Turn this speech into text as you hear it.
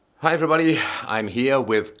Hi, everybody. I'm here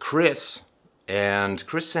with Chris, and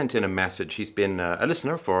Chris sent in a message. He's been a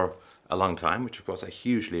listener for a long time, which, of course, I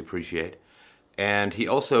hugely appreciate. And he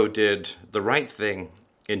also did the right thing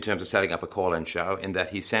in terms of setting up a call-in show, in that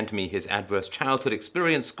he sent me his adverse childhood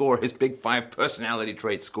experience score, his Big Five personality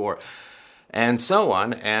trait score, and so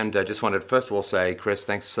on. And I just wanted to, first of all, say, Chris,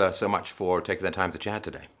 thanks so much for taking the time to chat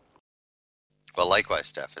today. Well, likewise,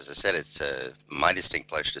 Steph. As I said, it's my distinct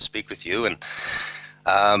pleasure to speak with you. And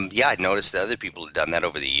I'd noticed that other people had done that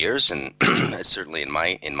over the years, and certainly in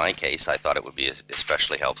my case, I thought it would be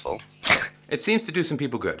especially helpful. It seems to do some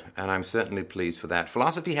people good, and I'm certainly pleased for that.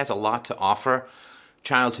 Philosophy has a lot to offer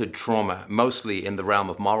childhood trauma, mostly in the realm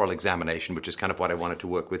of moral examination, which is kind of what I wanted to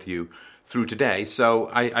work with you through today. So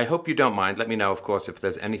I hope you don't mind. Let me know, of course, if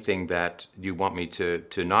there's anything that you want me to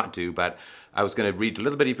not do, but I was going to read a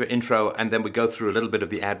little bit of your intro, and then we go through a little bit of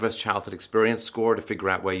the adverse childhood experience score to figure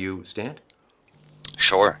out where you stand.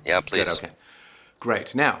 Sure. Yeah, please. Good, okay.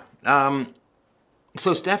 Great. Now,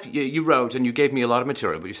 so Steph, you wrote and you gave me a lot of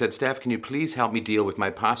material, but you said, Steph, can you please help me deal with my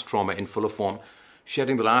past trauma in fuller form,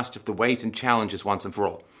 shedding the last of the weight and challenges once and for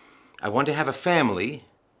all? I want to have a family,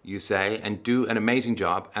 you say, and do an amazing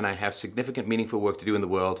job, and I have significant meaningful work to do in the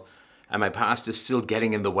world, and my past is still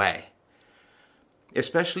getting in the way.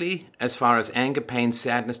 Especially as far as anger, pain,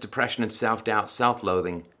 sadness, depression, and self-doubt,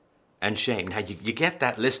 self-loathing, and shame. Now, you get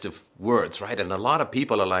that list of words, right? And a lot of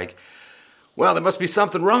people are like, well, there must be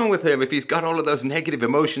something wrong with him if he's got all of those negative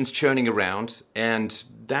emotions churning around. And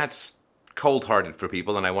that's cold-hearted for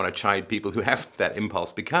people, and I want to chide people who have that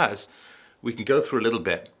impulse, because we can go through a little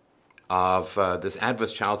bit of this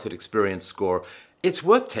adverse childhood experience score. It's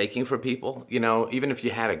worth taking for people, even if you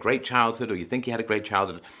had a great childhood or you think you had a great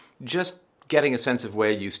childhood, just getting a sense of where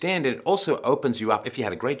you stand. It also opens you up, if you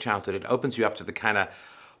had a great childhood, it opens you up to the kind of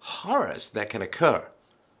horrors that can occur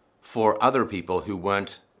for other people who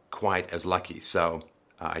weren't quite as lucky. So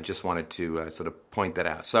I just wanted to sort of point that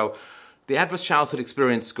out. So the adverse childhood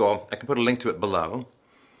experience score, I can put a link to it below.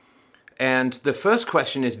 And the first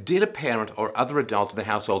question is, did a parent or other adult in the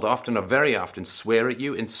household often or very often swear at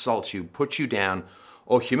you, insult you, put you down,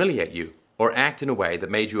 or humiliate you, or act in a way that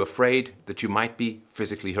made you afraid that you might be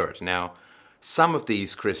physically hurt? Now, some of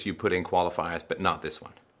these, Chris, you put in qualifiers, but not this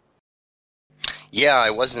one. Yeah, I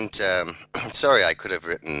wasn't, sorry, I could have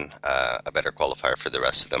written a better qualifier for the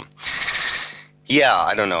rest of them. Yeah,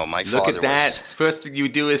 I don't know, my father was... Look at that. First thing you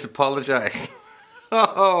do is apologize.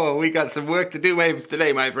 Oh, we got some work to do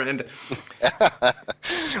today, my friend.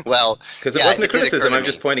 Well, because it wasn't a criticism, I'm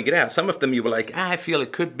just pointing it out. Some of them you were like, I feel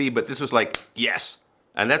it could be, but this was like, yes.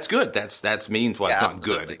 And that's good. That means what's not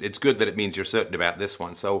good. It's good that it means you're certain about this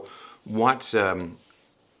one. So what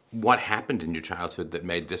happened in your childhood that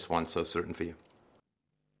made this one so certain for you?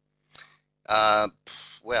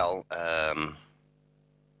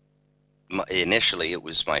 Initially it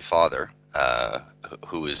was my father,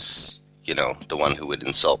 who was, the one who would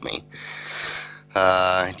insult me,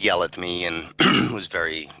 yell at me, and was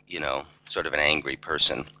very, sort of an angry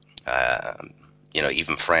person.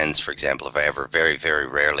 Even friends, for example, if I ever, very, very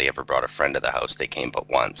rarely ever brought a friend to the house, they came but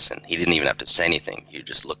once, and he didn't even have to say anything. You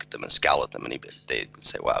just look at them and scowl at them, and they would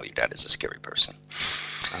say, wow, your dad is a scary person.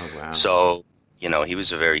 Oh, wow. So,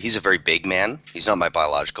 he's a very big man. He's not my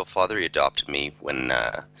biological father. He adopted me when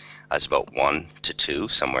I was about 1 to 2,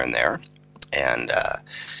 somewhere in there. And,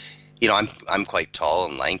 I'm quite tall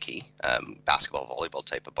and lanky, basketball, volleyball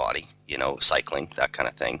type of body, cycling, that kind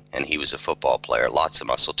of thing. And he was a football player, lots of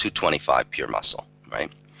muscle, 225 pure muscle, right?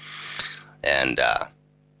 And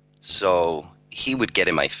so he would get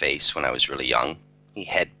in my face when I was really young.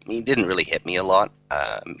 He didn't really hit me a lot,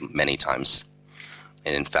 many times,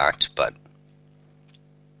 and in fact, but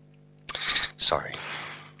sorry.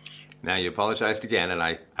 Now you apologized again, and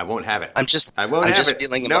I won't have it. I'm just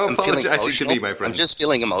feeling no apologizing to me, my friend. I'm just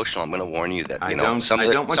feeling emotional. I'm going to warn you that I don't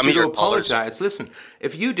want you to apologize. Listen,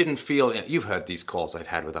 if you didn't feel, you've heard these calls I've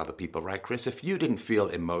had with other people, right, Chris? If you didn't feel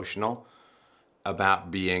emotional about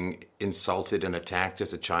being insulted and attacked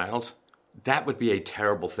as a child, that would be a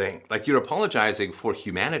terrible thing. Like, you're apologizing for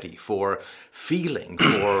humanity, for feeling,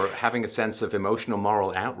 for having a sense of emotional,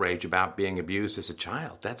 moral outrage about being abused as a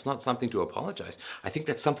child. That's not something to apologize. I think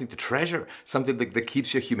that's something to treasure, something that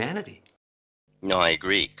keeps your humanity. No, I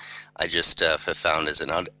agree. I just have found as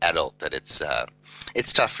an adult that it's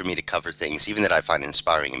tough for me to cover things, even that I find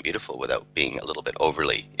inspiring and beautiful, without being a little bit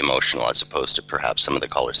overly emotional, as opposed to perhaps some of the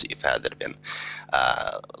callers that you've had that have been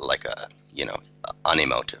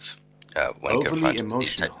unemotive. Overly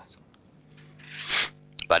emotional.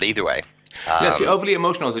 But either way. Yes, overly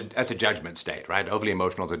emotional is a judgment state, right? Overly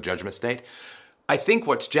emotional is a judgment state. I think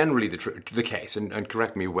what's generally the case, and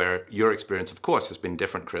correct me where your experience, of course, has been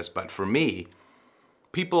different, Chris, but for me,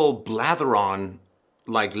 people blather on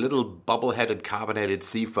like little bubble-headed carbonated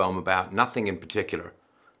sea foam about nothing in particular.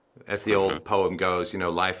 As the old poem goes,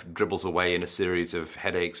 life dribbles away in a series of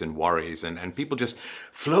headaches and worries, and people just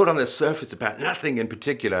float on the surface about nothing in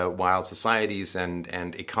particular while societies and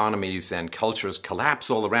economies and cultures collapse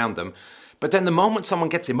all around them. But then the moment someone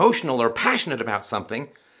gets emotional or passionate about something,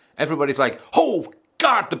 everybody's like, oh,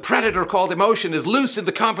 God, the predator called emotion is loose in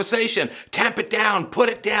the conversation. Tamp it down, put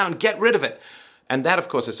it down, get rid of it. And that, of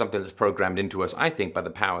course, is something that's programmed into us, I think, by the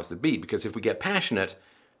powers that be. Because if we get passionate,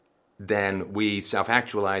 then we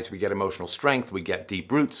self-actualize, we get emotional strength, we get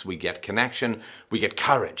deep roots, we get connection, we get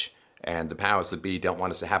courage. And the powers that be don't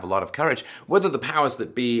want us to have a lot of courage. Whether the powers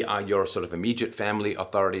that be are your sort of immediate family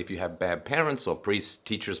authority, if you have bad parents or priests,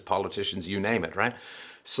 teachers, politicians, you name it, right?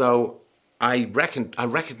 So I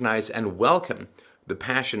recognize and welcome the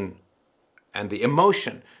passion and the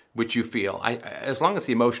emotion which you feel. As long as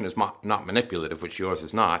the emotion is not manipulative, which yours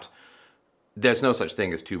is not, there's no such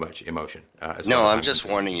thing as too much emotion. No, I'm just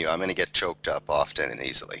warning you. I'm going to get choked up often and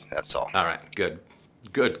easily. That's all. All right, good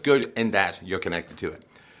in that you're connected to it.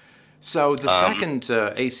 So the second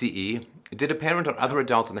ACE, did a parent or other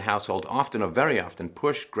adult in the household often or very often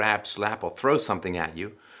push, grab, slap, or throw something at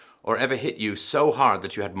you, or ever hit you so hard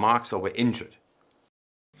that you had marks or were injured?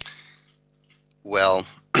 Well,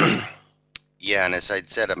 yeah, and as I'd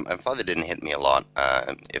said, my father didn't hit me a lot,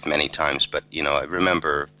 if many times, but, I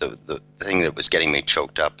remember the thing that was getting me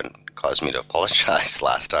choked up and caused me to apologize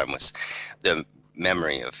last time was the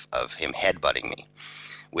memory of him headbutting me,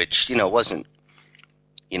 which, wasn't,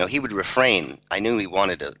 he would refrain. I knew he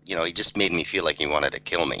wanted to, he just made me feel like he wanted to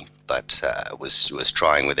kill me, but was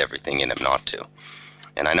trying with everything in him not to.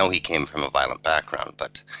 And I know he came from a violent background,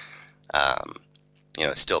 but,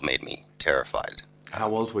 it still made me terrified. How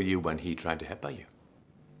old were you when he tried to headbutt you?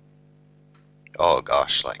 Oh,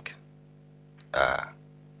 gosh,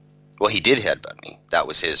 well, he did headbutt me. That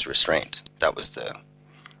was his restraint. That was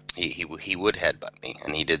he would headbutt me,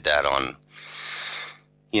 and he did that on,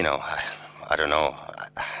 I don't know,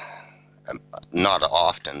 not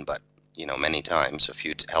often, but, many times, a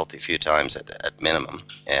few times at minimum.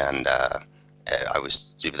 And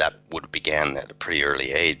that would have began at a pretty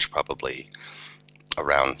early age, probably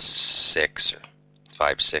around 6 or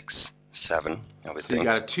 5, 6, 7, I would think. So you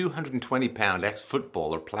got a 220-pound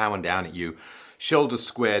ex-footballer plowing down at you, shoulders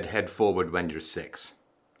squared, head forward when you're 6.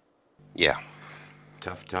 Yeah.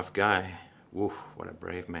 Tough guy. Woof, what a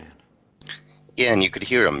brave man. Yeah, and you could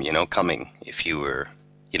hear him, coming if you were,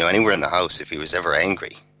 anywhere in the house. If he was ever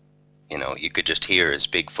angry, you could just hear his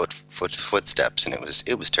big footsteps, and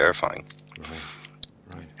it was terrifying.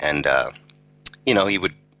 Right. And he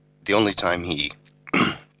would. The only time he,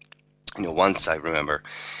 once I remember,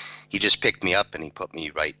 he just picked me up and he put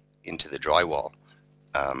me right into the drywall.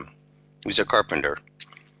 He was a carpenter,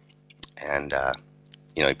 and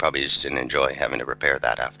he probably just didn't enjoy having to repair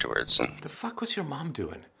that afterwards. And the fuck was your mom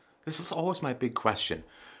doing? This is always my big question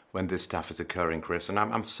when this stuff is occurring, Chris, and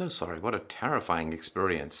I'm so sorry. What a terrifying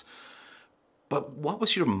experience. But what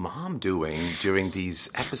was your mom doing during these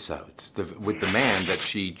episodes with the man that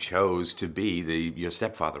she chose to be your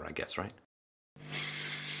stepfather, I guess, right?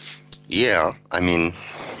 Yeah, I mean,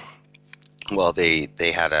 well, they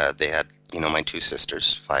had my 2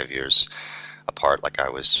 sisters, 5 years apart. Like I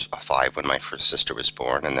was 5 when my first sister was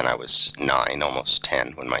born, and then I was 9, almost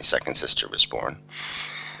 10 when my second sister was born.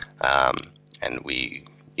 And we,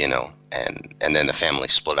 and then the family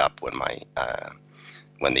split up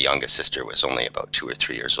when the youngest sister was only about 2 or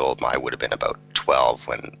 3 years old. I would have been about 12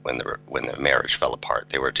 when the marriage fell apart.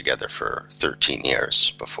 They were together for 13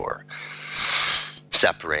 years before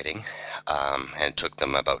separating, and it took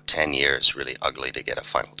them about 10 years, really ugly, to get a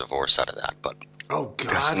final divorce out of that. But oh God,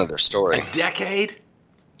 that's another story. A decade?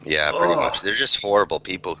 Yeah, pretty much. They're just horrible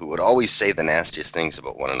people who would always say the nastiest things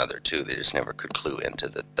about one another, too. They just never could clue into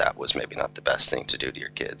that was maybe not the best thing to do to your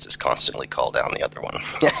kids, is constantly call down the other one,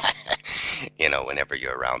 whenever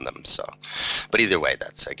you're around them. So, but either way,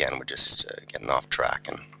 that's, again, we're just getting off track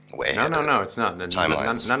and way ahead of No, it's not.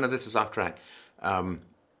 Timelines. None of this is off track.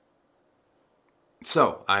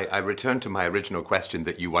 So, I return to my original question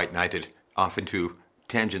that you white-knighted off into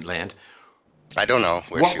tangent land. I don't know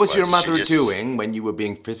where What she was your mother doing when you were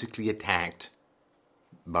being physically attacked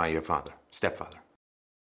by your stepfather?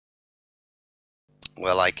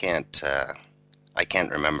 Well, I can't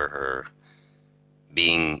remember her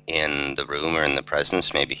being in the room or in the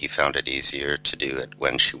presence. Maybe he found it easier to do it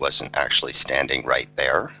when she wasn't actually standing right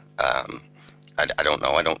there. I don't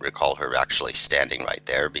know. I don't recall her actually standing right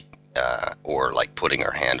there. or like putting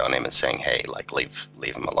her hand on him and saying, "Hey, like leave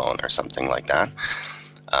him alone" or something like that.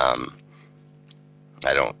 Um,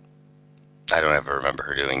 I don't ever remember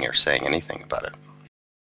her doing or saying anything about it.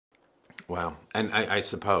 Wow. And I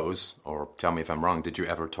suppose, or tell me if I'm wrong, did you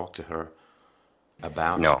ever talk to her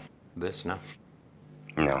about No, this? No.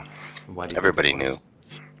 no. Why do you think Everybody it was? knew.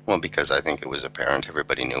 Well, because I think it was apparent.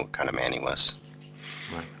 Everybody knew what kind of man he was.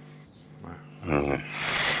 Right. Right.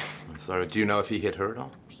 Mm. So, do you know if he hit her at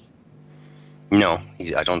all? No,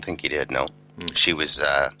 I don't think he did. No, Hmm. she was.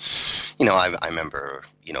 I remember,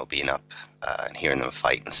 being up and hearing them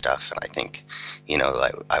fight and stuff, and I think,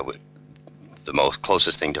 I would. The most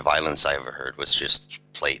closest thing to violence I ever heard was just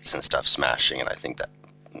plates and stuff smashing, and I think that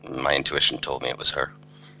my intuition told me it was her.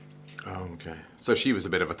 Oh, okay. So she was a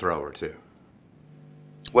bit of a thrower too.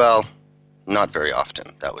 Well, not very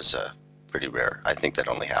often. That was pretty rare. I think that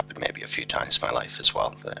only happened maybe a few times in my life as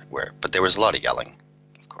well. But there was a lot of yelling,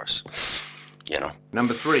 of course.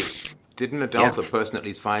 Number 3. Did an adult or person at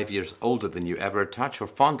least 5 years older than you ever touch or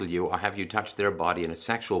fondle you, or have you touched their body in a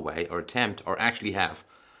sexual way, or attempt, or actually have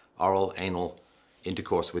oral, anal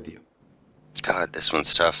intercourse with you? God, this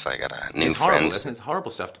one's tough. I got a new It's horrible, friend. isn't it? It's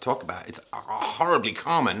horrible stuff to talk about. It's horribly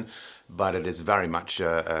common, but it is very much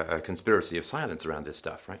a conspiracy of silence around this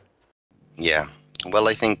stuff, right? Yeah. Well,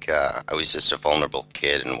 I think I was just a vulnerable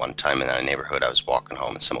kid, and one time in that neighborhood, I was walking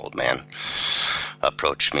home, and some old man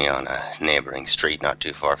approached me on a neighboring street not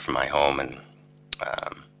too far from my home, and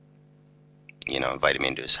invited me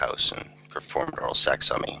into his house and performed oral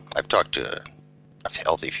sex on me. I've talked to a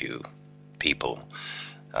healthy few people,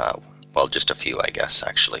 well, just a few, I guess,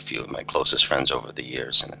 actually, a few of my closest friends over the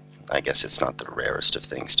years, and I guess it's not the rarest of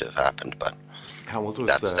things to have happened, but How old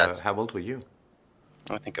how old were you?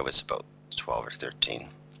 I think I was about 12 or 13.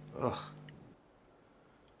 Ugh.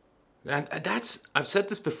 And I've said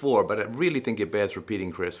this before, but I really think it bears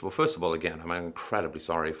repeating, Chris. Well, first of all, again, I'm incredibly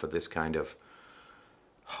sorry for this kind of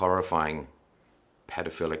horrifying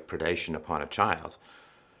pedophilic predation upon a child.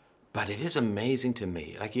 But it is amazing to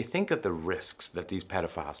me. Like, you think of the risks that these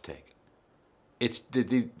pedophiles take. It's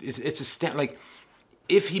a step, like,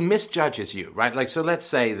 if he misjudges you, right? Like, so let's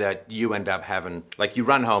say that you end up having, like, you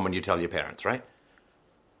run home and you tell your parents, right?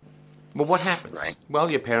 Well, what happens? Right.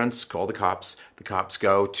 Well, your parents call the cops. The cops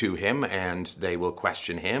go to him and they will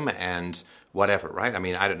question him and whatever, right? I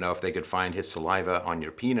mean, I don't know if they could find his saliva on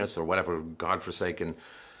your penis or whatever godforsaken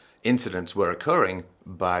incidents were occurring,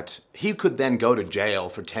 but he could then go to jail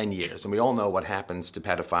for 10 years. And we all know what happens to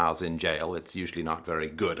pedophiles in jail. It's usually not very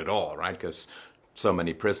good at all, right? Because so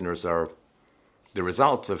many prisoners are the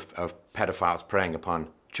results of pedophiles preying upon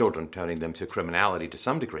children, turning them to criminality to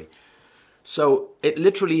some degree. So it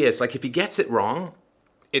literally is, like, if he gets it wrong,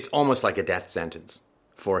 it's almost like a death sentence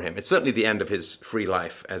for him. It's certainly the end of his free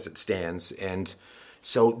life as it stands. And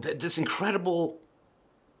so this incredible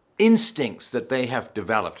instincts that they have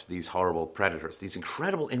developed, these horrible predators, these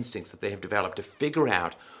incredible instincts that they have developed to figure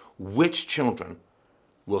out which children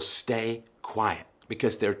will stay quiet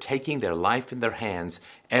because they're taking their life in their hands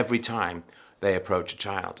every time they approach a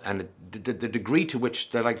child. And the degree to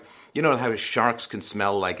which they're like, you know how sharks can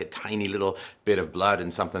smell like a tiny little bit of blood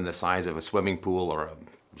in something the size of a swimming pool or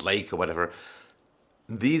a lake or whatever.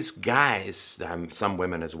 These guys, some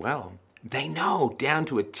women as well, they know down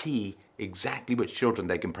to a T exactly which children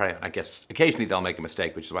they can prey on. I guess occasionally they'll make a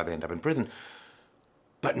mistake, which is why they end up in prison.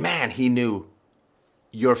 But man, he knew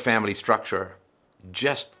your family structure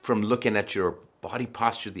just from looking at your body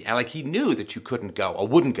posture. Like, he knew that you couldn't go, or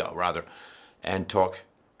wouldn't go, rather, and talk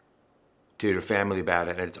to your family about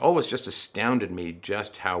it. And it's always just astounded me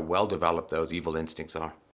just how well developed those evil instincts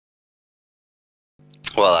are.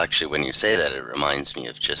 Well, actually, when you say that, it reminds me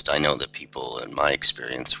of I know that people in my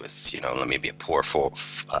experience with, maybe a poor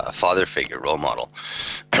father figure, role model,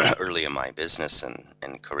 early in my business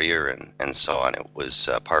and career and so on, it was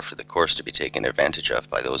par for the course to be taken advantage of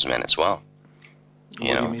by those men as well. What do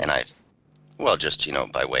you mean? And just,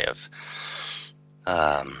 by way of,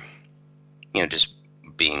 just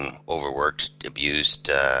being overworked, abused,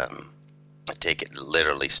 I take it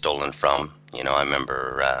literally stolen from. I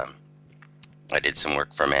remember I did some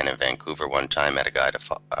work for a man in Vancouver one time, met a guy at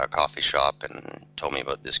a coffee shop and told me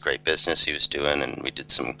about this great business he was doing, and we did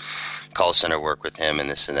some call center work with him and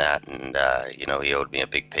this and that, and he owed me a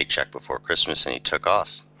big paycheck before Christmas, and he took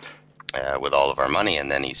off with all of our money, and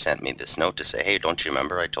then he sent me this note to say, hey, don't you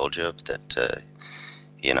remember I told you that,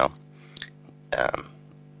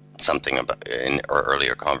 something about in our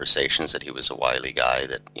earlier conversations that he was a wily guy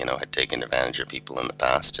that, had taken advantage of people in the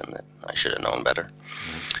past, and that I should have known better.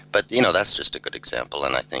 But, that's just a good example.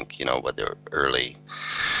 And I think, with the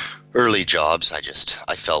early jobs,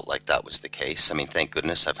 I felt like that was the case. I mean, thank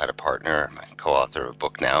goodness I've had a partner, my co-author of a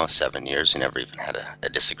book now, 7 years. We never even had a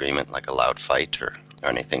disagreement, like a loud fight or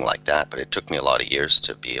anything like that. But it took me a lot of years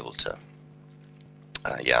to be able to,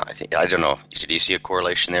 I don't know. Do you see a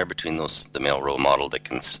correlation there between the male role model that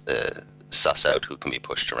can suss out who can be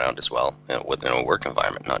pushed around as well, within a work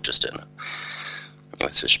environment, not just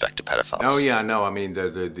with respect to pedophiles? Oh, yeah, no, I mean,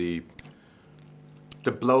 the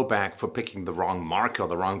blowback for picking the wrong mark or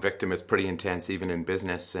the wrong victim is pretty intense, even in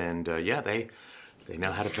business. And they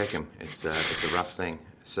know how to pick him. It's a rough thing.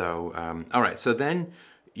 So, all right. So then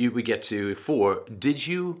we get to 4. Did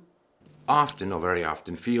you often or very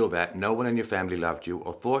often feel that no one in your family loved you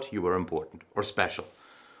or thought you were important or special,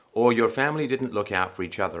 or your family didn't look out for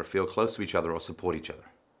each other, feel close to each other, or support each other?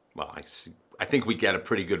 Well, I think we get a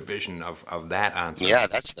pretty good vision of that answer. Yeah,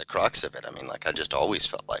 that's the crux of it. I mean, I just always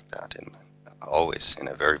felt like that, always in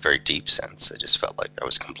a very, very deep sense. I just felt like I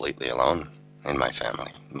was completely alone in my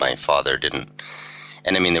family. My father didn't,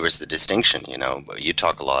 and I mean, there was the distinction, you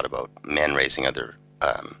talk a lot about men raising other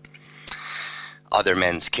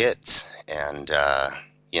men's kids. And,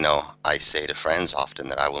 I say to friends often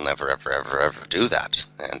that I will never, ever, ever, ever do that.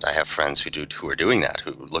 And I have friends who are doing that,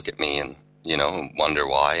 who look at me and, wonder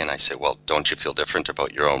why. And I say, well, don't you feel different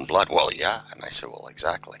about your own blood? Well, yeah. And I say, well,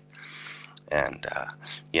 exactly. And,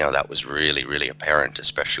 that was really, really apparent,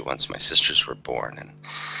 especially once my sisters were born. And,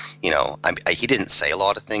 he didn't say a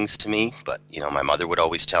lot of things to me, but, my mother would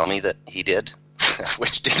always tell me that he did,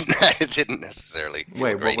 which didn't necessarily.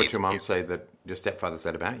 Wait, what would your mom say that your stepfather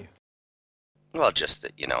said about you? Well, just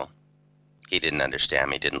that, he didn't understand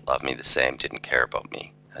me, didn't love me the same, didn't care about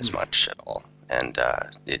me as much at all. And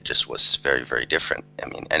it just was very, very different. I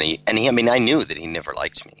mean, I knew that he never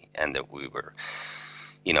liked me, and that we were,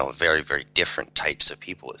 very, very different types of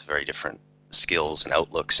people with very different skills and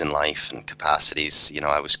outlooks in life and capacities.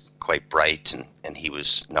 I was quite bright and he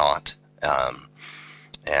was not.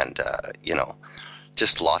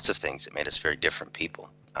 Just lots of things that made us very different people.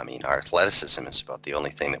 I mean, our athleticism is about the only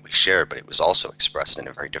thing that we share, but it was also expressed in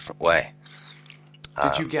a very different way.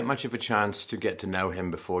 Did you get much of a chance to get to know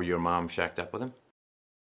him before your mom shacked up with him?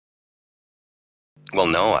 Well,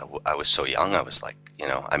 no, I was so young. I was like,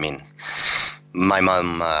 my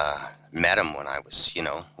mom met him when I was,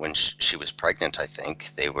 when she was pregnant, I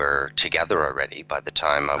think. They were together already by the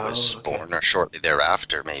time I was born, or shortly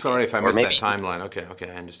thereafter, maybe. Sorry if I missed that timeline. Okay,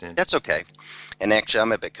 I understand. That's okay. And actually,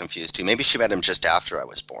 I'm a bit confused, too. Maybe she met him just after I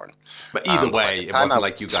was born. But either way, it wasn't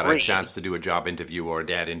like you got a chance to do a job interview or a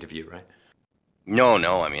dad interview, right? No.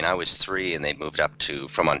 I mean, I was 3, and they'd moved up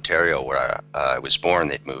from Ontario, where I was born.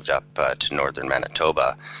 They'd moved up to northern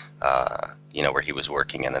Manitoba, where he was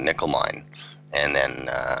working in a nickel mine. And then,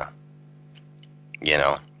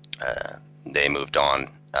 they moved on.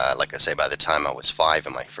 Like I say, by the time I was 5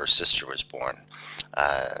 and my first sister was born,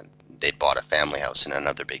 they'd bought a family house in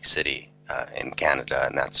another big city in Canada,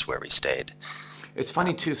 and that's where we stayed. It's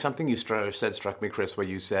funny, too, something you said struck me, Chris, where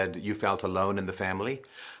you said you felt alone in the family.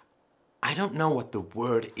 I don't know what the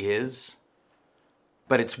word is,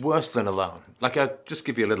 but it's worse than alone. Like, I'll just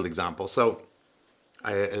give you a little example. So,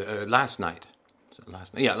 last night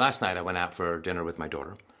I went out for dinner with my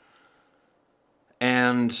daughter.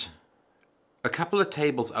 And a couple of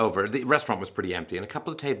tables over, the restaurant was pretty empty, and a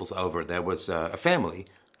couple of tables over, there was a family,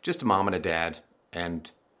 just a mom and a dad,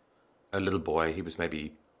 and a little boy. He was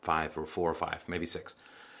maybe 5 or 4 or 5, maybe 6.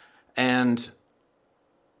 And,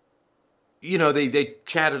 they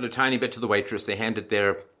chatted a tiny bit to the waitress. They handed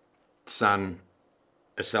their son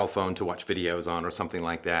a cell phone to watch videos on or something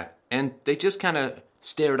like that. And they just kind of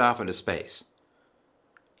stared off into space.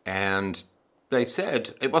 And they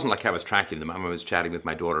said, it wasn't like I was tracking them, I was chatting with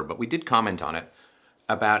my daughter, but we did comment on it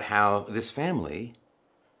about how this family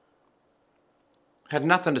had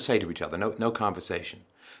nothing to say to each other, no conversation.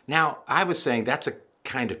 Now, I was saying that's a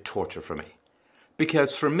kind of torture for me.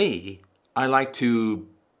 Because for me, I like to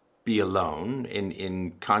be alone,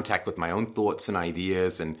 in contact with my own thoughts and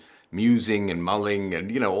ideas and musing and mulling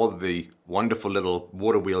and, all of the wonderful little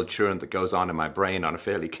water wheel churn that goes on in my brain on a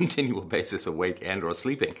fairly continual basis, awake and or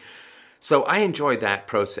sleeping. So I enjoy that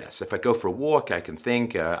process. If I go for a walk, I can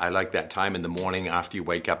think. I like that time in the morning after you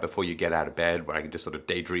wake up, before you get out of bed, where I can just sort of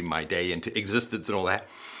daydream my day into existence and all that.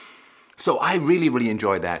 So I really, really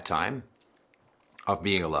enjoy that time of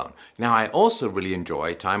being alone. Now, I also really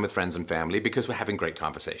enjoy time with friends and family because we're having great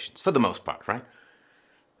conversations, for the most part, right?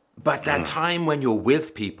 But that time when you're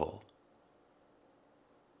with people,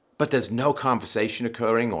 but there's no conversation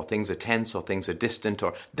occurring, or things are tense, or things are distant,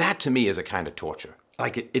 or that to me is a kind of torture.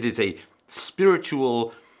 Like it is a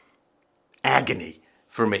spiritual agony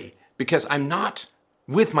for me, because I'm not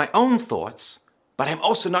with my own thoughts, but I'm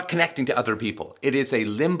also not connecting to other people. It is a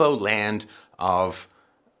limbo land of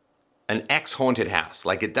an ex-haunted house.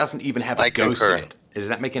 Like, it doesn't even have a ghost in it. Does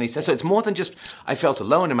that make any sense? So it's more than just, I felt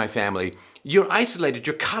alone in my family. You're isolated.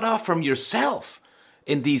 You're cut off from yourself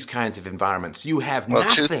in these kinds of environments. You have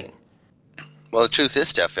nothing. The truth is,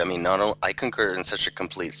 Steph, I mean, I concur in such a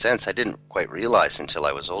complete sense. I didn't quite realize until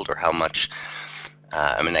I was older how much,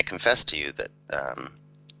 I confess to you that,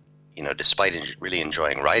 despite really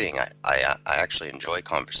enjoying writing, I actually enjoy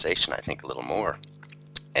conversation, I think, a little more.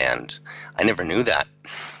 And I never knew that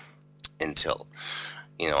until,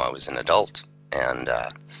 I was an adult. And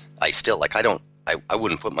I still, I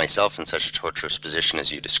wouldn't put myself in such a torturous position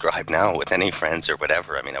as you describe now with any friends or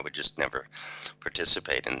whatever. I mean, I would just never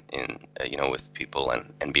participate in with people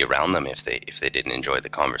and be around them if they didn't enjoy the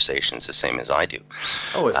conversations the same as I do.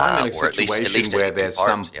 Oh, if I'm in a situation where there's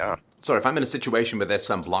if I'm in a situation where there's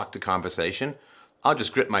some block to conversation, I'll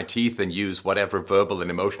just grit my teeth and use whatever verbal and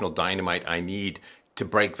emotional dynamite I need to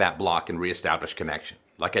break that block and reestablish connection.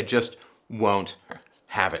 Like, I just won't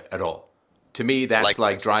have it at all. To me, that's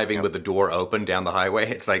like driving with the door open down the highway.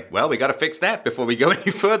 It's like, well, we got to fix that before we go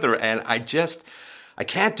any further. And I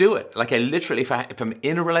can't do it. Like, I literally, if I'm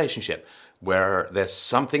in a relationship where there's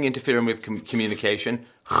something interfering with communication,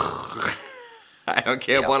 I don't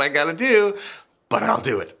care what I got to do, but I'll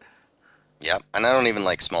do it. Yeah, and I don't even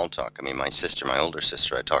like small talk. I mean, my older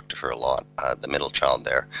sister, I talk to her a lot, the middle child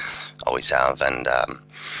there, always have. And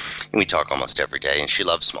we talk almost every day, and she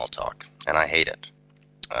loves small talk, and I hate it.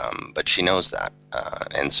 But she knows that,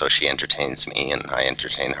 and so she entertains me, and I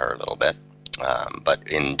entertain her a little bit. But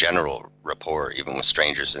in general, rapport, even with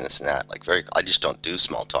strangers and this and that, I just don't do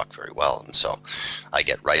small talk very well, and so I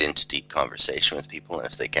get right into deep conversation with people, and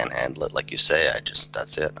if they can't handle it, like you say,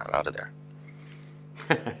 that's it, I'm out of there.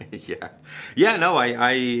 Yeah. No,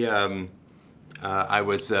 I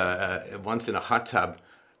was once in a hot tub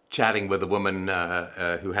chatting with a woman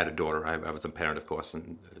who had a daughter. I was a parent, of course,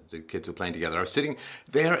 and the kids were playing together. I was sitting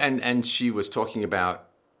there, and she was talking about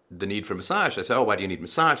the need for massage. I said, "Oh, why do you need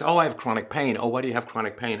massage?" "Oh, I have chronic pain." "Oh, why do you have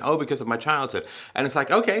chronic pain?" "Oh, because of my childhood." And it's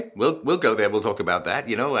like, okay, we'll go there. We'll talk about that.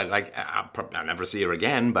 I'll never see her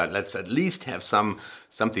again, but let's at least have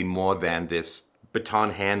something more than this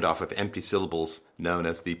baton handoff of empty syllables known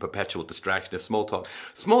as the perpetual distraction of small talk.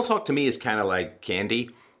 Small talk to me is kind of like candy.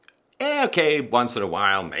 Okay, once in a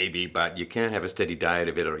while, maybe, but you can't have a steady diet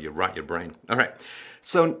of it or you rot your brain. All right.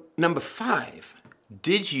 So, number 5,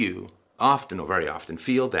 did you often or very often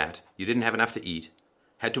feel that you didn't have enough to eat,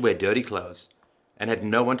 had to wear dirty clothes, and had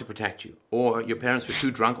no one to protect you, or your parents were too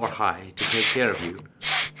drunk or high to take care of you,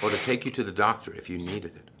 or to take you to the doctor if you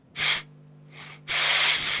needed it?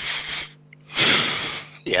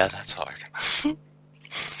 Yeah, that's hard.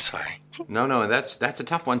 Sorry. No, that's a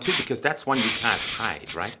tough one too, because that's one you can't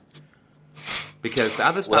hide, right? Because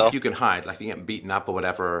other stuff you can hide, like if you get beaten up or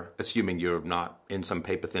whatever, assuming you're not in some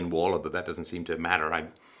paper-thin wall, or that doesn't seem to matter. I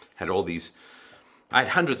had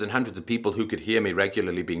hundreds and hundreds of people who could hear me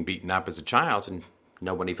regularly being beaten up as a child, and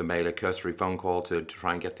no one even made a cursory phone call to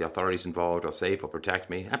try and get the authorities involved or save or protect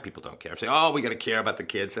me. And people don't care. Say, oh, we got to care about the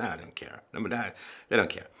kids. I don't care. No, they don't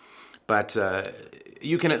care. But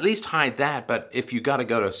you can at least hide that. But if you got to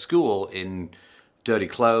go to school in dirty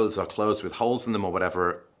clothes or clothes with holes in them or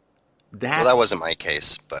whatever, that wasn't my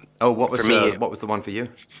case. But what was the one for you?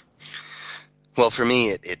 Well, for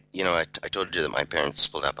me, I told you that my parents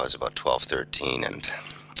split up. I was about 12, 13, and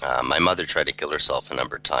my mother tried to kill herself a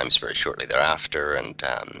number of times very shortly thereafter, and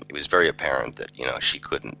it was very apparent that, she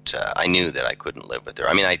couldn't, I knew that I couldn't live with her.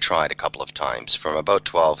 I mean, I tried a couple of times. From about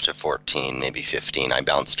 12 to 14, maybe 15, I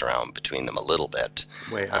bounced around between them a little bit.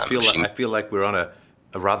 Wait, I feel like we're on a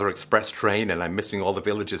rather express train, and I'm missing all the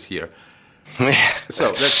villages here. So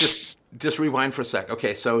let's just rewind for a sec.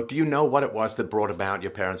 Okay, so do you know what it was that brought about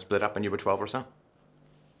your parents split up when you were 12 or so?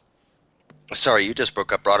 Sorry, you just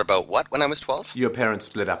broke up. Brought about what when I was 12? Your parents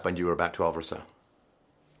split up when you were about 12 or so.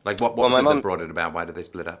 Like, what was it that brought it about? Why did they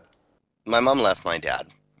split up? My mom left my dad.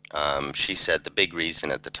 She said the big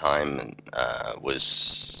reason at the time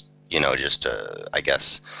was, just, I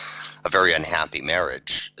guess, a very unhappy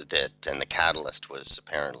marriage, and the catalyst was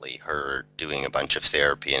apparently her doing a bunch of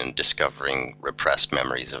therapy and discovering repressed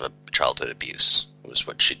memories of a childhood abuse, was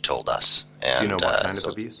what she told us. And, do you know what kind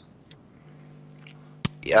of abuse?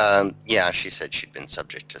 Yeah, she said she'd been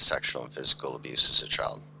subject to sexual and physical abuse as a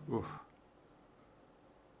child. Oof.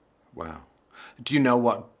 Wow. Do you know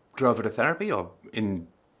what drove her to therapy or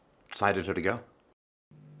incited her to go?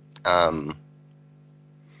 Um,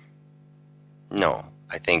 no,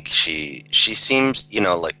 I think she seems,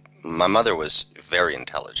 like my mother was very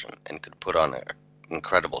intelligent and could put on an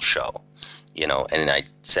incredible show, and I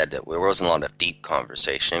said that there wasn't a lot of deep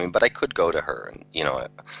conversation. I mean, but I could go to her and,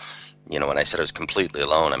 when I said I was completely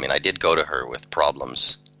alone, I mean, I did go to her with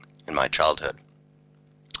problems in my childhood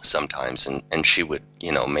sometimes, and she would,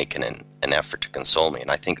 make an effort to console me.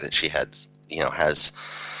 And I think that she has,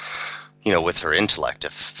 with her intellect,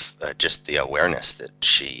 if just the awareness that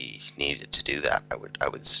she needed to do that, I would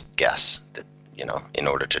guess that, in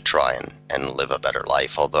order to try and live a better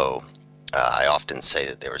life. Although I often say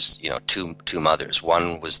that there was, two mothers.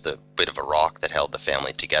 One was the bit of a rock that held the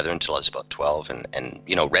family together until I was about 12, and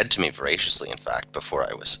read to me voraciously, in fact, before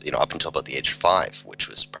I was, up until about the age of 5, which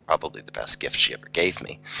was probably the best gift she ever gave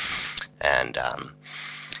me. And,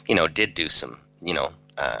 did do some,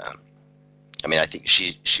 I mean, I think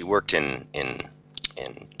she worked in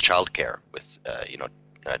childcare with,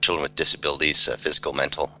 children with disabilities, physical,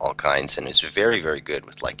 mental, all kinds, and is very, very good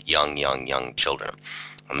with like young children.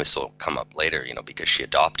 And this will come up later, because she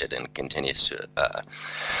adopted and continues to,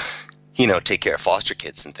 take care of foster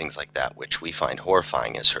kids and things like that, which we find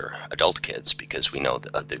horrifying as her adult kids, because we know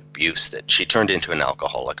the abuse that she turned into an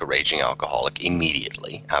alcoholic, a raging alcoholic,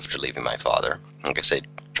 immediately after leaving my father. Like I said,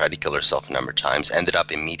 tried to kill herself a number of times, ended up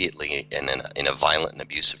immediately in a violent and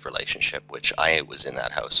abusive relationship, which I was in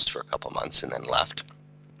that house for a couple months and then left.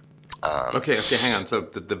 Okay, hang on. So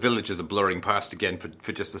the villages are blurring past again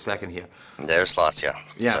for just a second here. There's lots, yeah.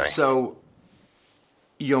 Yeah, Sorry. So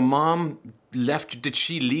your mom left. Did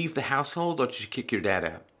she leave the household, or did she kick your dad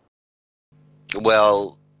out?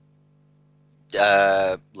 Well,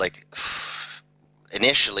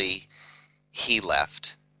 initially he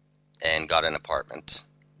left and got an apartment,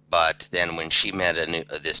 but then when she met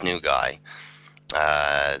this new guy,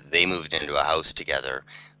 they moved into a house together.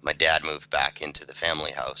 My dad moved back into the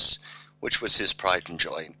family house, which was his pride and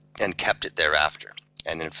joy, and kept it thereafter.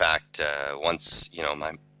 And in fact, once,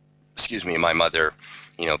 my mother,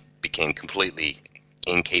 became completely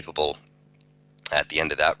incapable at the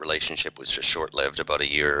end of that relationship, was just short-lived, about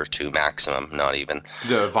a year or two maximum, not even.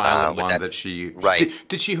 The violent one that she... Right.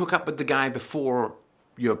 Did she hook up with the guy before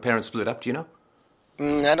your parents split up, do you know?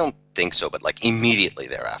 I don't think so, but like immediately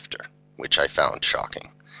thereafter, which I found shocking.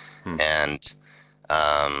 And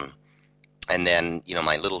then,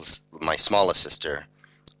 my smallest sister,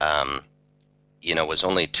 was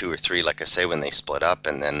only 2 or 3, like I say, when they split up,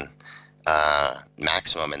 and then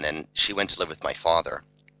maximum. And then she went to live with my father,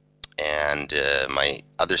 and my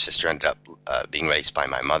other sister ended up being raised by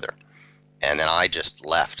my mother. And then I just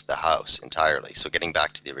left the house entirely. So getting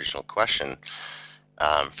back to the original question,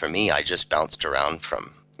 for me, I just bounced around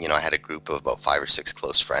from, I had a group of about 5 or 6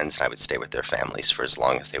 close friends, and I would stay with their families for as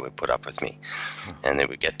long as they would put up with me. And they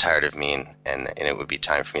would get tired of me, and it would be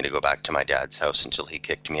time for me to go back to my dad's house until he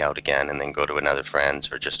kicked me out again, and then go to another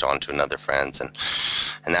friend's or just on to another friend's. And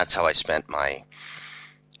that's how I spent my,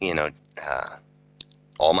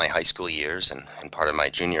 all my high school years and part of my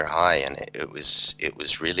junior high. And it was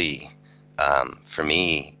really, for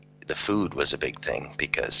me, the food was a big thing,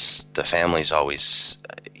 because the family's always,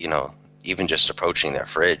 even just approaching their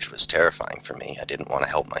fridge was terrifying for me. I didn't want to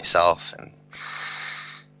help myself, and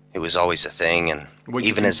it was always a thing. And were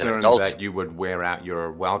even you as an adult, that you would wear out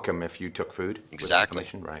your welcome if you took food? Exactly.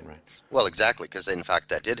 Right. Well, exactly, because in fact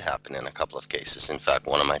that did happen in a couple of cases. In fact,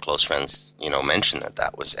 one of my close friends, mentioned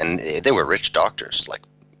that was, and they were rich doctors, like,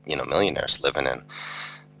 millionaires living in.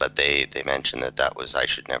 But they mentioned that was, I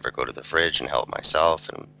should never go to the fridge and help myself,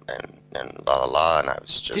 and la la la. And I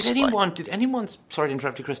was just did anyone's sorry to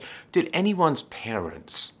interrupt you, Chris, did anyone's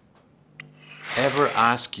parents ever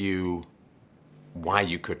ask you why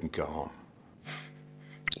you couldn't go home?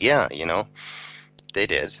 Yeah, they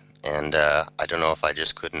did. And I don't know if I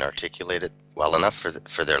just couldn't articulate it well enough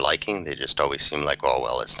for their liking. They just always seemed like, oh,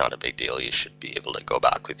 well, it's not a big deal. You should be able to go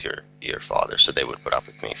back with your father. So they would put up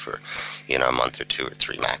with me for, a month or 2 or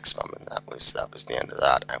 3 maximum. And that was the end of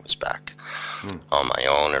that. I was back on my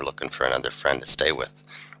own, or looking for another friend to stay with,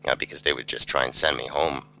 because they would just try and send me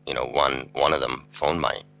home. One of them phoned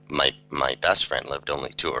my best friend, lived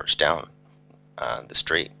only 2 hours down the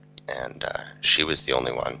street. And she was the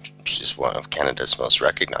only one. She's one of Canada's most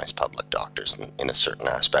recognized public doctors in a certain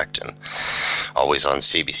aspect, and always on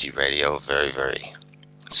CBC radio. Very, very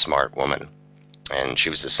smart woman. And she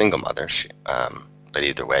was a single mother. But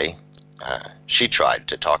either way, she tried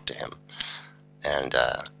to talk to him, and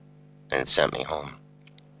sent me home.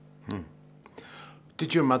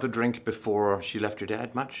 Did your mother drink before she left your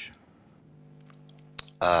dad much?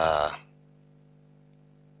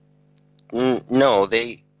 No,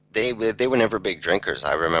 they were never big drinkers.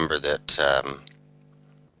 I remember that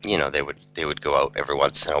they would go out every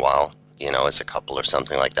once in a while, as a couple or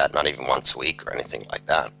something like that, not even once a week or anything like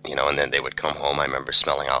that, and then they would come home. I remember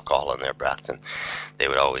smelling alcohol in their breath, and they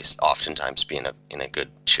would always oftentimes be in a good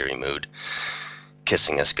cheery mood,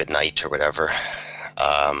 kissing us goodnight or whatever.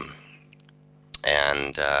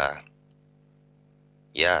 And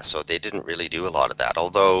yeah, so they didn't really do a lot of that,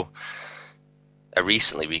 although I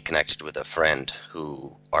recently reconnected with a friend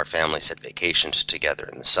who our families had vacationed together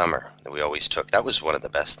in the summer that we always took. That was one of the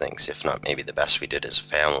best things, if not maybe the best we did as a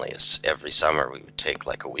family, is every summer we would take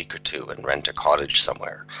like a week or two and rent a cottage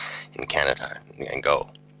somewhere in Canada and go.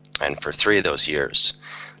 And for 3 of those years,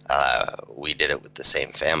 we did it with the same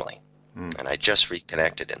family. And I just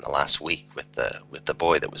reconnected in the last week with the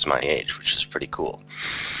boy that was my age, which is pretty cool.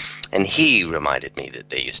 And he reminded me that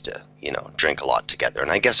they used to, drink a lot together. And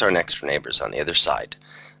I guess our next door neighbors on the other side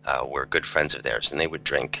were good friends of theirs, and they would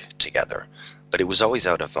drink together. But it was always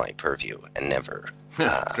out of my purview and never...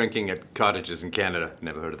 Drinking at cottages in Canada.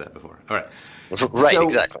 Never heard of that before. All right. Right, so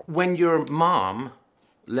exactly. When your mom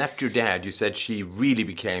left your dad, you said she really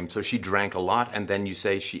became... So she drank a lot, and then you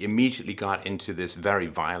say she immediately got into this very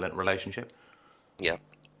violent relationship? Yeah.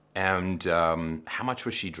 And how much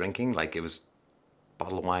was she drinking? Like it was...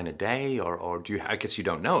 bottle of wine a day, or do you? I guess you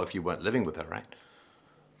don't know if you weren't living with her, right?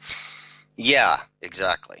 Yeah,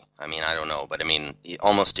 exactly. I mean, I don't know, but I mean,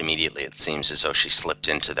 almost immediately it seems as though she slipped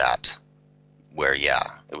into that, where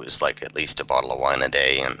it was like at least a bottle of wine a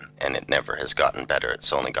day, and it never has gotten better.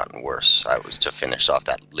 It's only gotten worse. I was to finish off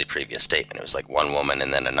that previous statement. It was like one woman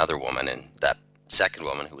and then another woman, and that second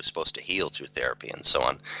woman who was supposed to heal through therapy and so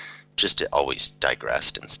on, just always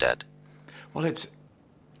digressed instead. Well, it's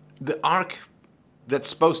the arc that's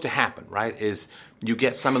supposed to happen, right, is you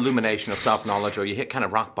get some illumination or self-knowledge, or you hit kind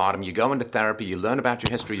of rock bottom, you go into therapy, you learn about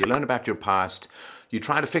your history, you learn about your past, you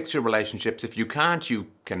try to fix your relationships. If you can't, you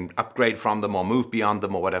can upgrade from them or move beyond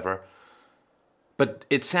them or whatever. But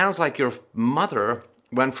it sounds like your mother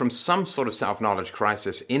went from some sort of self-knowledge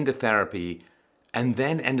crisis into therapy and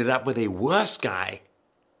then ended up with a worse guy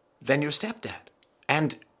than your stepdad,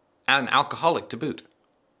 and an alcoholic to boot.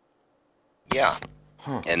 Yeah.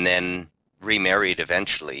 And then remarried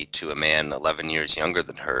eventually to a man 11 years younger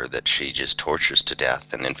than her that she just tortures to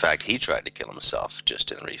death. And in fact, he tried to kill himself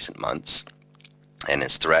just in recent months and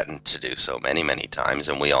has threatened to do so many, many times.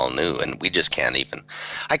 And we all knew, and we just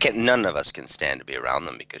none of us can stand to be around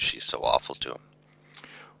them because she's so awful to him.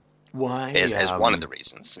 Why? As one of the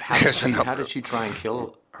reasons. How did she try and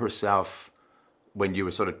kill herself when you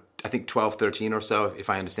were sort of, I think, 12, 13 or so, if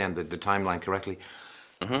I understand the timeline correctly?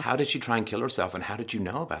 Mm-hmm. How did she try and kill herself, and how did you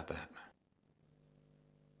know about that?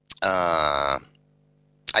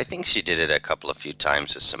 I think she did it a few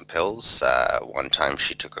times with some pills. One time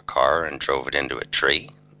she took a car and drove it into a tree.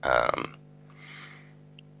 I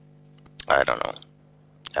don't know.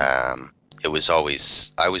 It was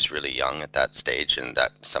always, I was really young at that stage, and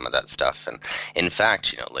some of that stuff. And in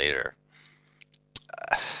fact, later,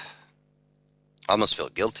 I almost feel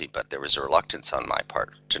guilty, but there was a reluctance on my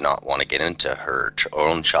part to not want to get into her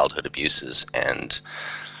own childhood abuses and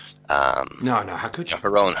no, how could you?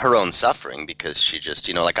 Her own suffering, because she just,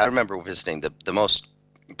 like I remember visiting the most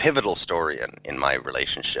pivotal story in my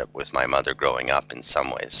relationship with my mother growing up in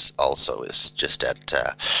some ways also is just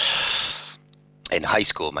in high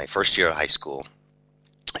school, my first year of high school.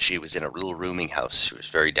 She was in a little rooming house. She was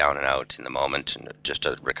very down and out in the moment, and just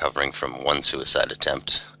recovering from one suicide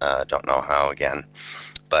attempt. Don't know how again.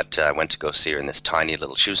 But I went to go see her in this tiny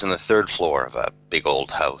little, she was on the 3rd floor of a big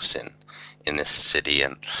old house in this city,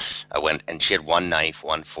 and I went, and she had one knife,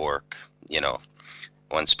 one fork,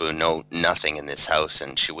 one spoon, nothing in this house,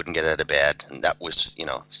 and she wouldn't get out of bed. And that was,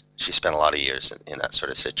 she spent a lot of years in that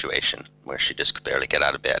sort of situation where she just could barely get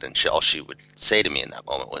out of bed, and all she would say to me in that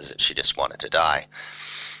moment was that she just wanted to die.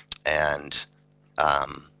 And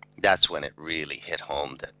that's when it really hit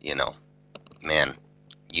home that, man,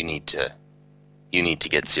 you need to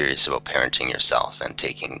get serious about parenting yourself and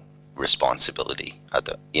taking responsibility of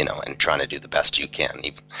and trying to do the best you can,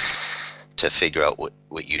 even to figure out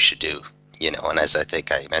what you should do, and as I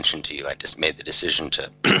think I mentioned to you, I just made the decision to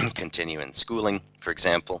continue in schooling, for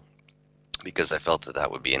example, because I felt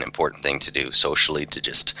that would be an important thing to do socially, to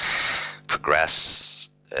just progress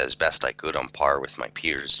as best I could on par with my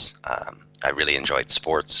peers. I really enjoyed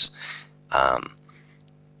sports,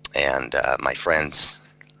 and my friends,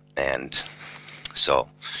 and so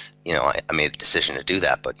I made the decision to do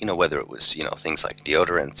that. But whether it was things like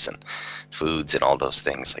deodorants and foods and all those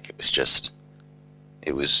things, like it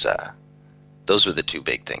was those were the two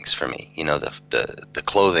big things for me. The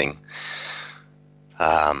clothing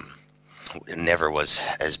it never was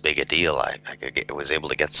as big a deal. I was able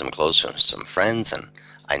to get some clothes from some friends, and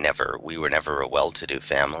we were never a well-to-do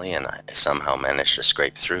family, and I somehow managed to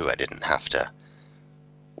scrape through. I didn't have to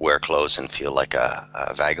wear clothes and feel like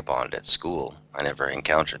a vagabond at school. I never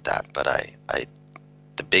encountered that, but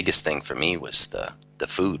the biggest thing for me was the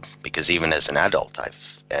food, because even as an adult,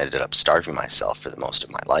 I've ended up starving myself for the most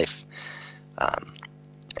of my life.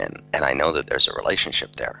 And I know that there's a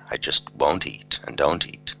relationship there. I just won't eat and don't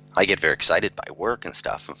eat. I get very excited by work and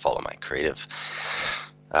stuff and follow my creative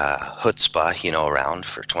chutzpah, around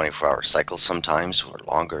for 24-hour cycles sometimes or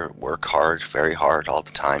longer, work hard, very hard all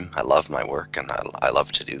the time. I love my work and I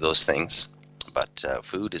love to do those things. But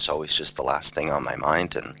food is always just the last thing on my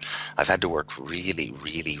mind, and I've had to work really,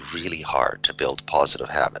 really, really hard to build positive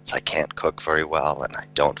habits. I can't cook very well, and I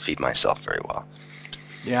don't feed myself very well.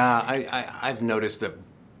 Yeah, I've noticed that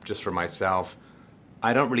just for myself,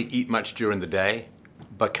 I don't really eat much during the day,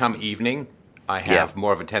 but come evening, I have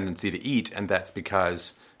more of a tendency to eat, and that's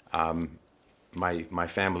because my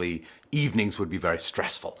family evenings would be very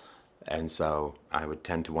stressful. And so I would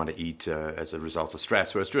tend to want to eat as a result of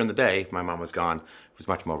stress. Whereas during the day, if my mom was gone, it was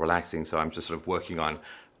much more relaxing. So I'm just sort of working on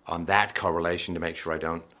that correlation to make sure I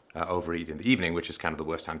don't overeat in the evening, which is kind of the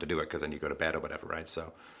worst time to do it because then you go to bed or whatever, right?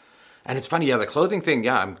 So, and it's funny, the clothing thing,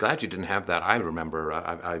 I'm glad you didn't have that. I remember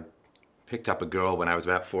I picked up a girl when I was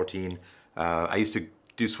about 14. I used to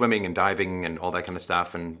do swimming and diving and all that kind of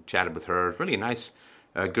stuff and chatted with her. Really nice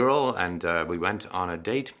girl, and we went on a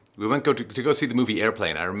date. We went to go see the movie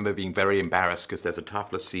Airplane. I remember being very embarrassed because there's a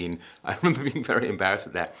topless scene. I remember being very embarrassed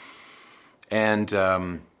at that. And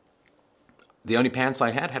the only pants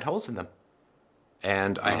I had holes in them.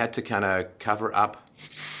 And I had to kind of cover up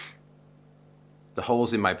the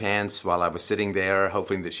holes in my pants while I was sitting there,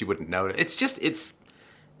 hoping that she wouldn't notice.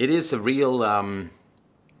 It is a real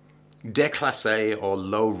déclassé or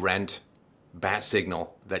low rent bat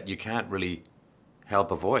signal that you can't really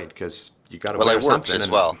help avoid because you got to wear something. Well, I worked as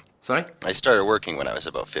well. Sorry? I started working when I was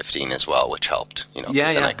about 15 as well, which helped. Then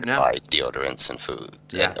I could buy deodorants and food,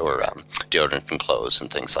 or deodorant and clothes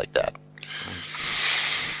and things like that.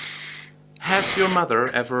 Has your mother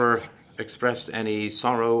ever expressed any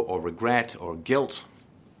sorrow or regret or guilt?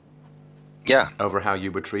 Yeah. Over how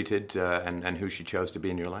you were treated and who she chose to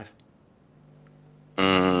be in your life?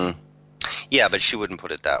 Yeah, but she wouldn't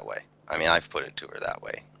put it that way. I mean, I've put it to her that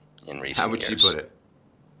way in recent years. How would she put it?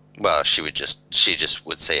 Well, she just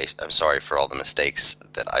would say, I'm sorry for all the mistakes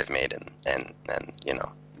that I've made and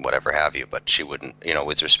whatever have you, but she wouldn't,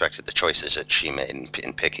 with respect to the choices that she made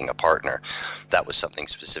in picking a partner, that was something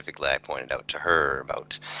specifically I pointed out to her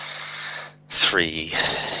about 3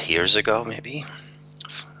 years ago, maybe.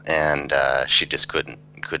 And she just couldn't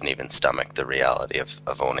even stomach the reality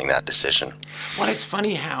of owning that decision. Well, it's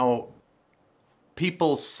funny how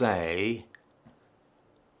people say,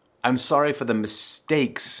 I'm sorry for the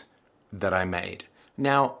mistakes that I made.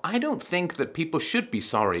 Now, I don't think that people should be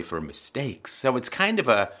sorry for mistakes. So it's kind of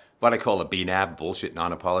what I call a BNAB, bullshit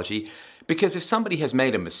non-apology. Because if somebody has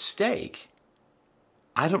made a mistake,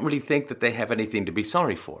 I don't really think that they have anything to be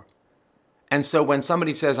sorry for. And so when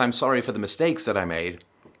somebody says, I'm sorry for the mistakes that I made,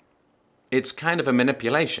 it's kind of a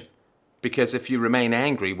manipulation. Because if you remain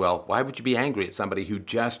angry, well, why would you be angry at somebody who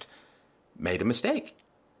just made a mistake?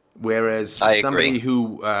 Whereas somebody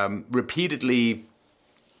who repeatedly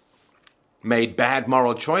made bad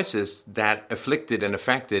moral choices that afflicted and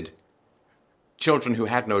affected children who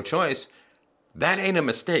had no choice, that ain't a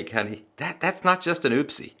mistake, honey. That's not just an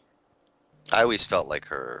oopsie. I always felt like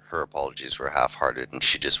her apologies were half-hearted, and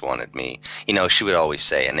she just wanted me. She would always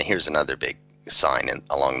say, and here's another big sign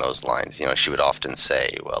along those lines. She would often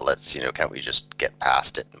say, well, let's, can't we just get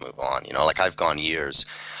past it and move on? Like I've gone years.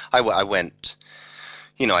 I went...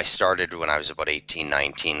 I started when I was about 18,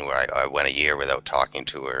 19, where I went a year without talking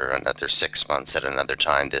to her, another 6 months at another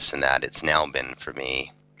time, this and that. It's now been, for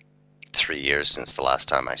me, 3 years since the last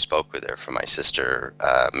time I spoke with her. For my sister,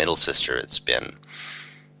 middle sister, it's been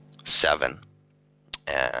 7.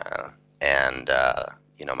 And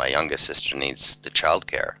my youngest sister needs the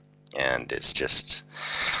childcare, and it's just...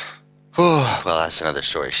 well, that's another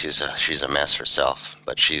story. She's a mess herself,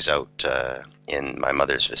 but she's out in my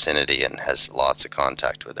mother's vicinity and has lots of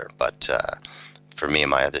contact with her. But for me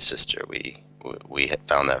and my other sister, we had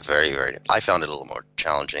found that very, very. I found it a little more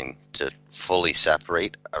challenging to fully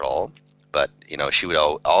separate at all. But she would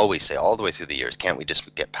always say all the way through the years, "Can't we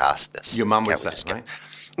just get past this?" Your mom would say, right?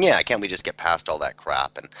 Yeah, can't we just get past all that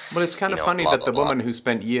crap? And well, it's kind of funny that the woman who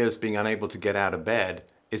spent years being unable to get out of bed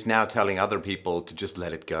is now telling other people to just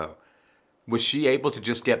let it go. Was she able to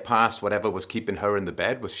just get past whatever was keeping her in the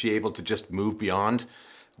bed? Was she able to just move beyond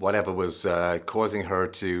whatever was causing her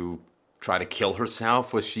to try to kill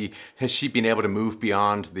herself? Has she been able to move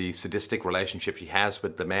beyond the sadistic relationship she has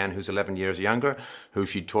with the man who's 11 years younger, who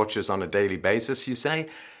she tortures on a daily basis, you say?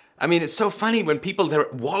 I mean, it's so funny when people, they're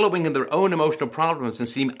wallowing in their own emotional problems and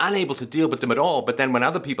seem unable to deal with them at all. But then when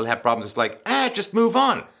other people have problems, it's like, just move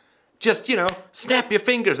on. Just, snap your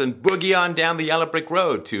fingers and boogie on down the yellow brick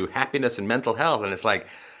road to happiness and mental health. And it's like,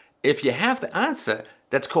 if you have the answer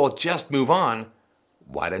that's called just move on,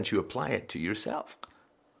 why don't you apply it to yourself?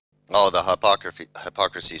 Oh, the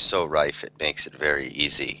hypocrisy is so rife, it makes it very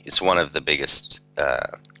easy. It's one of the biggest,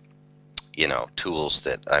 tools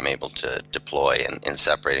that I'm able to deploy in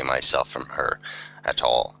separating myself from her at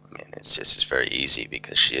all. I mean, it's very easy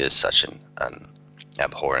because she is such an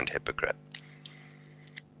abhorrent hypocrite.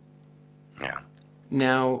 Yeah.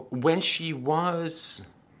 Now, when she was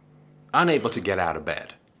unable to get out of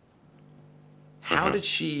bed, how did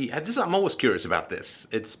she... I'm always curious about this.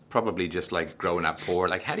 It's probably just like growing up poor.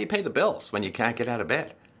 Like, how do you pay the bills when you can't get out of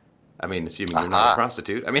bed? I mean, assuming you're not a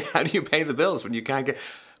prostitute. I mean, how do you pay the bills when you can't get...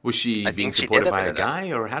 Was she being supported by a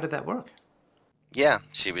guy, or how did that work? Yeah,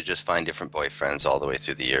 she would just find different boyfriends all the way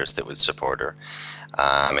through the years that would support her.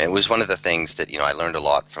 It was one of the things that, I learned a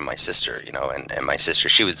lot from my sister, and my sister,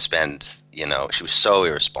 she would spend, she was so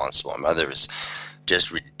irresponsible. My mother was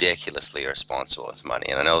just ridiculously irresponsible with money.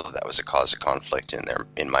 And I know that was a cause of conflict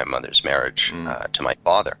in my mother's marriage to my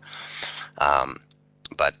father.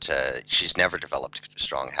 But she's never developed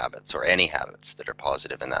strong habits or any habits that are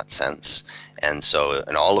positive in that sense. And so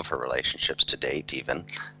in all of her relationships to date, even,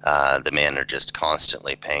 the men are just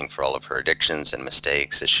constantly paying for all of her addictions and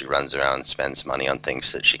mistakes as she runs around and spends money on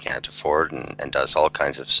things that she can't afford and does all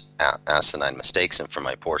kinds of asinine mistakes. And for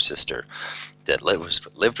my poor sister that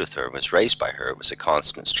lived with her, was raised by her, it was a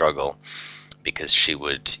constant struggle because she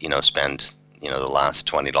would, spend the last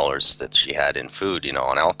 $20 that she had in food,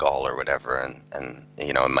 on alcohol or whatever. And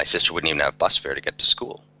my sister wouldn't even have bus fare to get to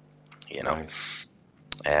school, Right.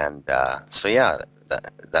 And so, yeah,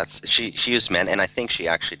 that's she used men. And I think she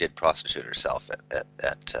actually did prostitute herself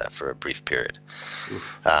for a brief period.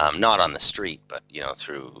 Not on the street, but,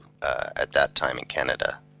 through at that time in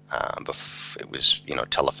Canada, it was,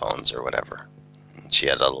 telephones or whatever. She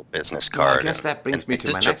had a little business card. Well, I guess that brings me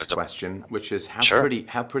to my next question, which is how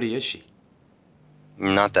pretty is she?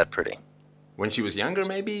 Not that pretty. When she was younger,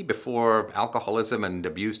 maybe? Before alcoholism and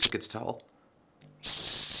abuse took its toll?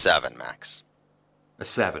 7 max. A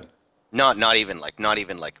 7? Not even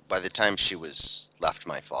like by the time she was left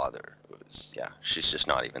my father, it was, she's just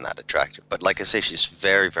not even that attractive. But like I say, she's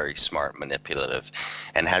very, very smart, manipulative,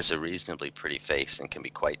 and has a reasonably pretty face and can be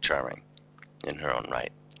quite charming in her own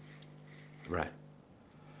right. Right.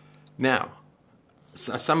 Now,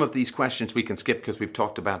 some of these questions we can skip because we've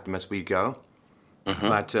talked about them as we go. Mm-hmm.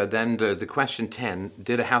 But then the question 10,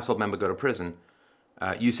 did a household member go to prison?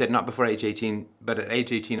 You said not before age 18, but at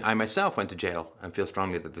age 18, I myself went to jail and feel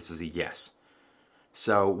strongly that this is a yes.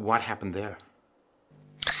 So what happened there?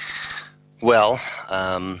 Well,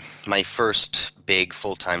 my first big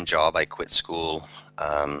full-time job, I quit school,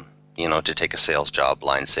 to take a sales job,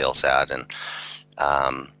 line sales ad, and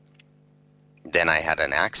then I had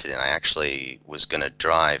an accident. I actually was going to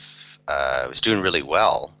drive. I was doing really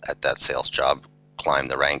well at that sales job,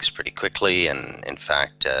 climbed the ranks pretty quickly, and in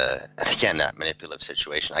fact, again, that manipulative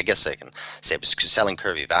situation, I guess I can say, I was selling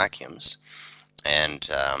curvy vacuums, and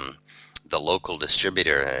the local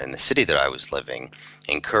distributor in the city that I was living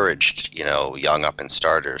encouraged, young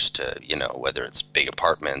up-and-starters to, whether it's big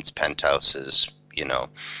apartments, penthouses,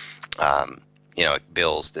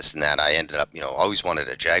 bills, this and that. I ended up, always wanted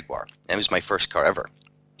a Jaguar. And it was my first car ever.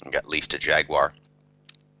 I got leased a Jaguar.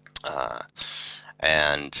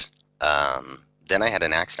 Then I had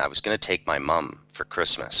an accident. I was going to take my mom for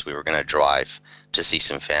Christmas. We were going to drive to see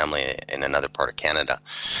some family in another part of Canada.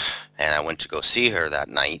 And I went to go see her that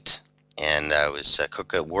night. And I was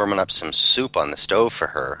warming up some soup on the stove for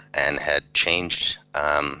her and had changed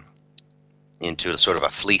into sort of a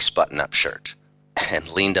fleece button-up shirt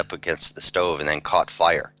and leaned up against the stove and then caught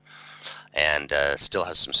fire. And still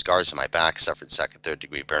has some scars on my back, suffered second, third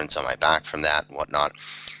degree burns on my back from that and whatnot.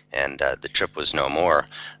 And the trip was no more,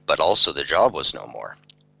 but also the job was no more.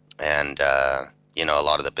 And, a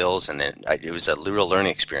lot of the bills, and then it was a real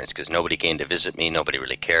learning experience because nobody came to visit me. Nobody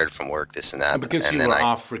really cared from work, this and that. Because you were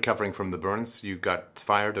off recovering from the burns, you got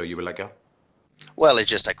fired or you were let go? Well,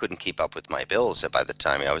 I couldn't keep up with my bills. By the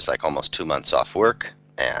time I was like almost 2 months off work,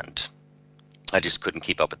 and I just couldn't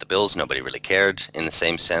keep up with the bills. Nobody really cared in the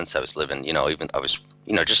same sense. I was living, I was,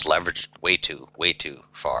 just leveraged way too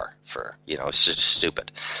far for, it's just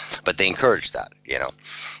stupid. But they encouraged that,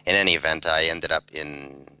 In any event, I ended up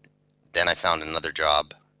then I found another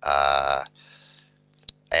job, and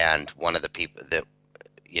and one of the people that,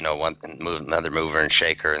 another mover and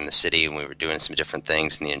shaker in the city, and we were doing some different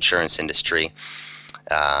things in the insurance industry.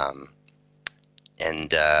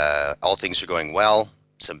 And all things were going well.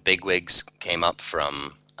 Some bigwigs came up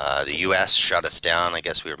from the U.S., shut us down. I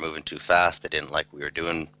guess we were moving too fast. They didn't like what we were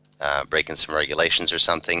doing, breaking some regulations or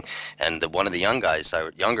something. And one of the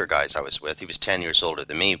younger guys I was with, he was 10 years older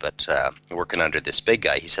than me, but working under this big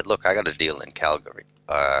guy, he said, "Look, I got a deal in Calgary,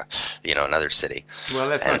 another city." Well,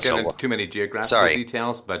 let's not get into too many geographical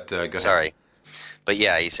details, but go ahead. Sorry. But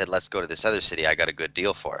yeah, he said, "Let's go to this other city. I got a good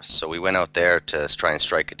deal for us." So we went out there to try and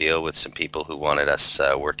strike a deal with some people who wanted us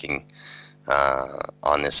working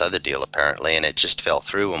on this other deal, apparently, and it just fell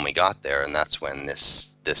through when we got there. And that's when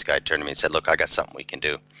this guy turned to me and said, "Look, I got something we can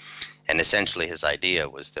do." And essentially his idea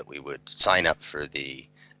was that we would sign up for a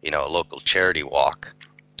local charity walk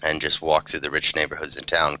and just walk through the rich neighborhoods in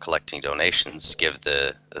town collecting donations, give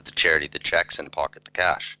the charity the checks, and pocket the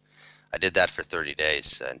cash. I did that for 30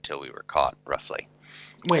 days until we were caught, roughly.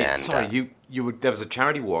 Wait, sorry, there was a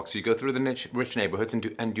charity walk, so you go through the rich neighborhoods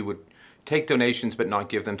and you would take donations but not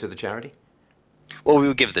give them to the charity? Well, we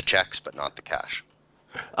would give the checks but not the cash.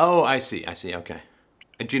 Oh, I see, okay.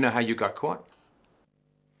 And do you know how you got caught?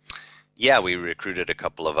 Yeah, we recruited a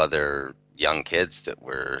couple of other young kids that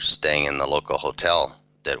were staying in the local hotel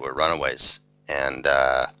that were runaways. And,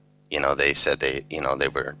 they said they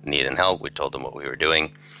were needing help. We told them what we were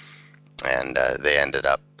doing. And they ended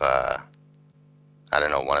up, I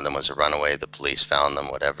don't know, one of them was a runaway. The police found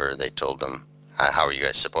them, whatever. They told them, "How are you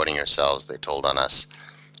guys supporting yourselves?" They told on us.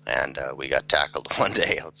 And we got tackled one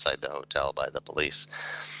day outside the hotel by the police.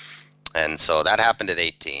 And so that happened at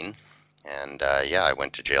 18. And I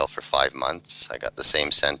went to jail for 5 months. I got the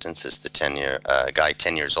same sentence as the guy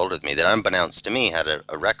 10 years older than me that, unbeknownst to me, had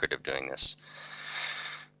a record of doing this.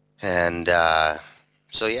 And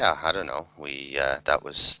so I don't know. That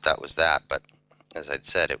was that. But as I'd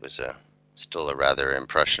said, it was still a rather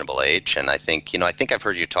impressionable age. And I think I've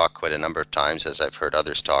heard you talk quite a number of times, as I've heard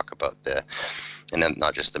others talk about and then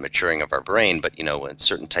not just the maturing of our brain, but when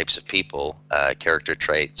certain types of people, character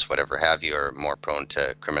traits, whatever have you, are more prone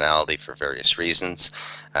to criminality for various reasons,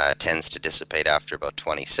 tends to dissipate after about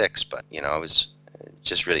 26. But it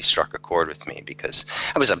just really struck a chord with me because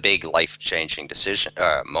it was a big life-changing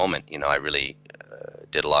moment. I really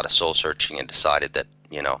did a lot of soul searching and decided that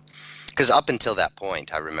because up until that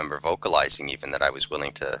point, I remember vocalizing even that I was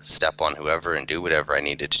willing to step on whoever and do whatever I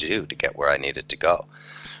needed to do to get where I needed to go.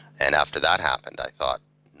 And after that happened, I thought,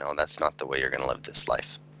 no, that's not the way you're going to live this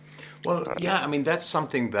life. Well, that's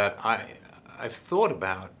something that I've thought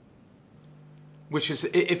about, which is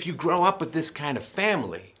if you grow up with this kind of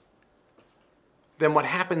family, then what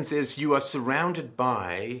happens is you are surrounded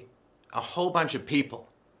by a whole bunch of people.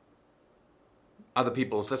 Other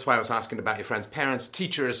people's, that's why I was asking about your friends' parents,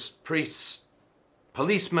 teachers, priests,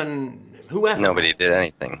 policemen, whoever. Nobody did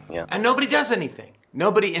anything, yeah. And nobody does anything.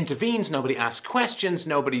 Nobody intervenes, nobody asks questions,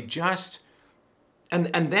 nobody just... And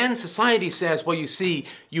then society says, well, you see,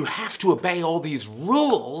 you have to obey all these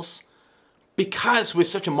rules because we're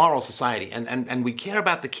such a moral society and we care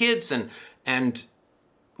about the kids and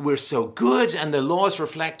we're so good and the laws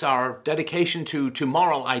reflect our dedication to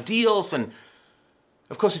moral ideals. And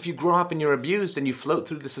of course, if you grow up and you're abused and you float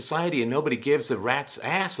through the society and nobody gives a rat's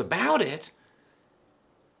ass about it,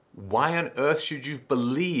 why on earth should you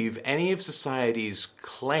believe any of society's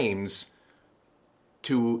claims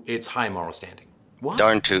to its high moral standing? What?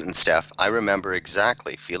 Darn tootin', Steph. I remember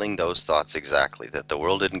exactly feeling those thoughts exactly, that the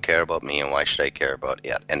world didn't care about me and why should I care about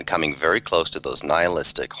it? And coming very close to those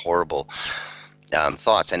nihilistic, horrible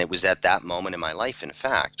thoughts. And it was at that moment in my life, in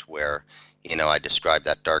fact, where, I described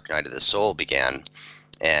that dark night of the soul began.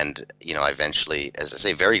 And, I eventually, as I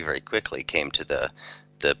say, very, very quickly came to the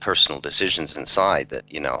personal decisions inside that,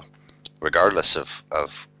 regardless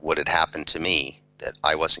of what had happened to me, that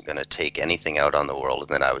I wasn't going to take anything out on the world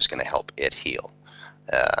and that I was going to help it heal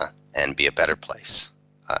and be a better place,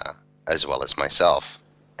 as well as myself.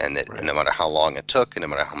 And that no matter how long it took, and no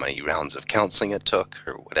matter how many rounds of counseling it took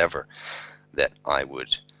or whatever, that I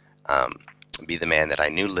would be the man that I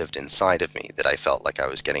knew lived inside of me, that I felt like I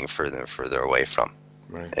was getting further and further away from.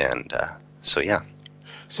 Right. And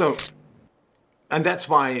So, and that's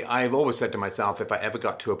why I've always said to myself, if I ever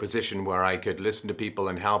got to a position where I could listen to people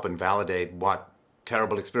and help and validate what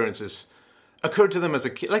terrible experiences occurred to them as a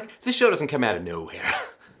kid, like, this show doesn't come out of nowhere.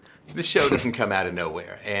 This show doesn't come out of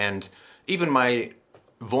nowhere. And even my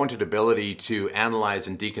vaunted ability to analyze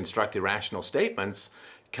and deconstruct irrational statements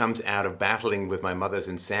comes out of battling with my mother's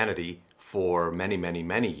insanity for many, many,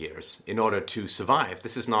 many years in order to survive.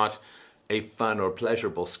 This is not a fun or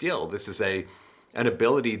pleasurable skill. This is an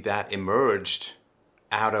ability that emerged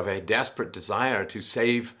out of a desperate desire to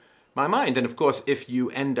save my mind. And of course, if you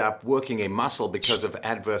end up working a muscle because of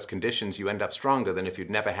adverse conditions, you end up stronger than if you'd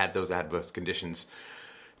never had those adverse conditions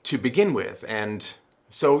to begin with. And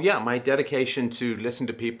so, yeah, my dedication to listen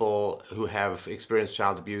to people who have experienced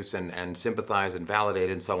child abuse and sympathize and validate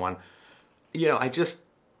and so on, I just,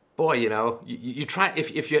 boy, you try,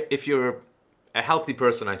 if you're a healthy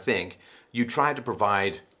person, I think, you try to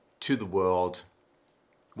provide to the world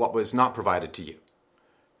what was not provided to you.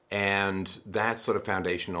 And that's sort of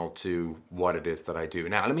foundational to what it is that I do.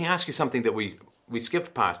 Now, let me ask you something that we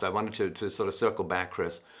skipped past. I wanted to sort of circle back,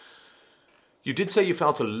 Chris. You did say you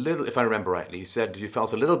felt a little, if I remember rightly, you said you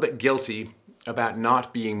felt a little bit guilty about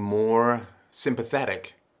not being more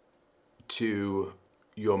sympathetic to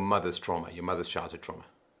your mother's trauma, your mother's childhood trauma.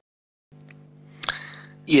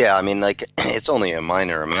 Yeah, I mean, like, it's only a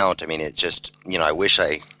minor amount. I mean, it just, I wish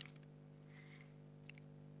I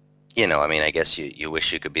guess you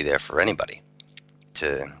wish you could be there for anybody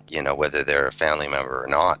to, whether they're a family member or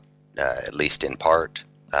not, at least in part.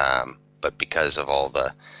 But because of all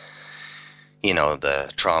the,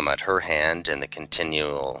 the trauma at her hand and the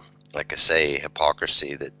continual, like I say,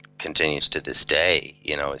 hypocrisy that continues to this day,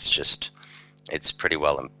 it's pretty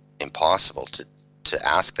well impossible to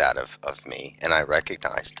ask that of me. And I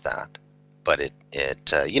recognized that. But it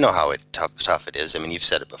you know how tough it is. I mean, you've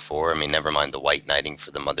said it before. I mean, never mind the white knighting for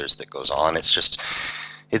the mothers that goes on. It's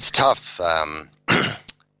tough, as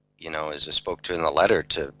I spoke to in the letter,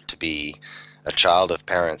 to be a child of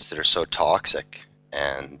parents that are so toxic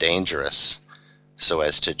and dangerous so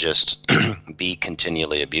as to just be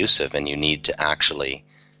continually abusive, and you need to actually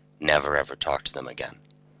never, ever talk to them again.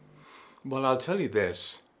 Well, I'll tell you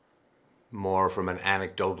this, more from an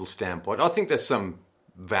anecdotal standpoint. I think there's some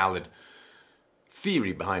valid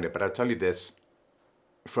theory behind it, but I'll tell you this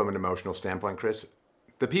from an emotional standpoint, Chris.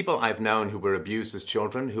 The people I've known who were abused as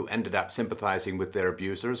children, who ended up sympathizing with their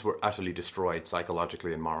abusers, were utterly destroyed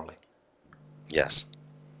psychologically and morally. Yes.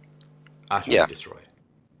 Utterly destroyed.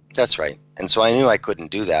 That's right. And so I knew I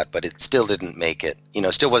couldn't do that, but it still didn't make it,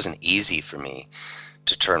 still wasn't easy for me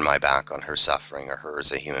to turn my back on her suffering or her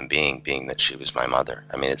as a human being, being that she was my mother.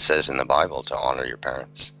 I mean, it says in the Bible to honor your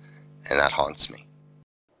parents, and that haunts me.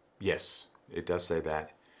 Yes. It does say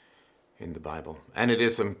that in the Bible. And it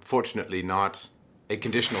is unfortunately not a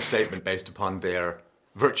conditional statement based upon their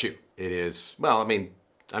virtue. It is,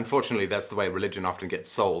 unfortunately that's the way religion often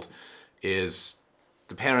gets sold, is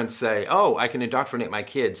the parents say, oh, I can indoctrinate my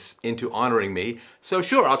kids into honoring me, so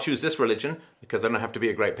sure, I'll choose this religion because I don't have to be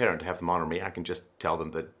a great parent to have them honor me. I can just tell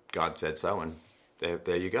them that God said so, and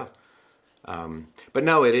there you go. But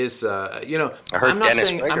no, it is, I'm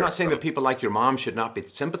not saying that people like your mom should not be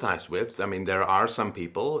sympathized with. I mean, there are some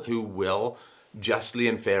people who will justly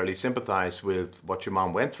and fairly sympathize with what your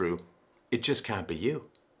mom went through. It just can't be you.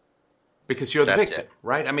 Because you're the victim,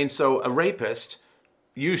 right? I mean, so a rapist,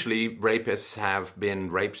 usually rapists have been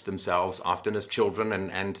raped themselves, often as children,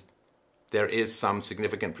 and there is some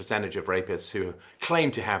significant percentage of rapists who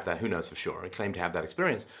claim to have that, who knows for sure, claim to have that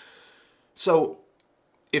experience. So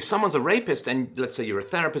if someone's a rapist, and let's say you're a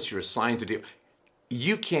therapist, you're assigned to do,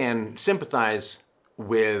 you can sympathize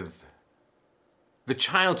with the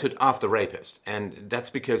childhood of the rapist, and that's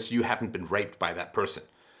because you haven't been raped by that person,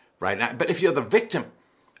 right? But if you're the victim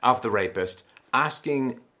of the rapist,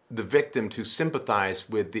 asking the victim to sympathize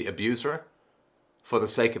with the abuser for the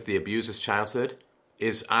sake of the abuser's childhood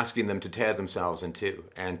is asking them to tear themselves in two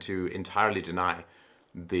and to entirely deny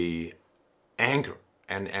the anger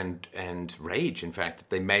and rage, in fact, that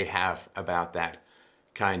they may have about that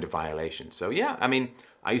kind of violation. So yeah, I mean,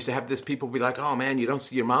 I used to have this people be like, oh man, you don't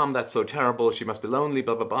see your mom, that's so terrible, she must be lonely,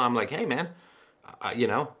 blah, blah, blah. I'm like, hey man, I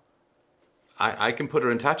can put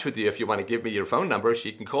her in touch with you if you want to give me your phone number.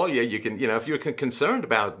 She can call you. You can, if you're concerned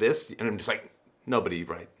about this. And I'm just like, nobody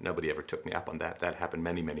ever took me up on that. That happened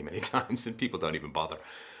many, many, many times, and people don't even bother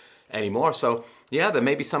anymore. So yeah, there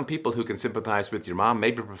may be some people who can sympathize with your mom,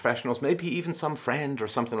 maybe professionals, maybe even some friend or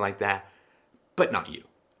something like that, but not you.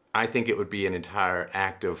 I think it would be an entire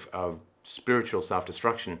act of spiritual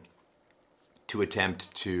self-destruction to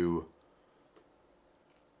attempt to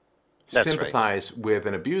sympathize with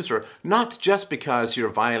an abuser, not just because you're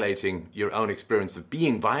violating your own experience of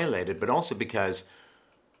being violated, but also because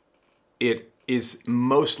it is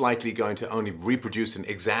most likely going to only reproduce and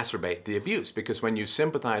exacerbate the abuse. Because when you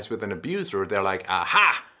sympathize with an abuser, they're like,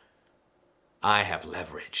 aha, I have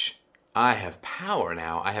leverage. I have power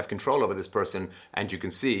now. I have control over this person. And you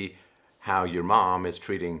can see how your mom is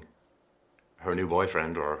treating her new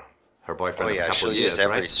boyfriend or her boyfriend in a couple of years,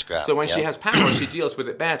 right? Scrap. So when she has power, she deals with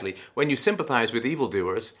it badly. When you sympathize with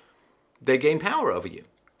evildoers, they gain power over you.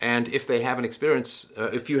 And if they have an experience,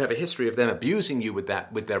 if you have a history of them abusing you with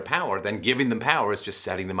their power, then giving them power is just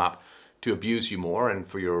setting them up to abuse you more and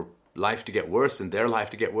for your life to get worse and their life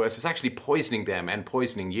to get worse. It's actually poisoning them and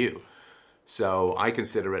poisoning you. So I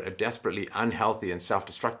consider it a desperately unhealthy and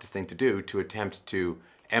self-destructive thing to do, to attempt to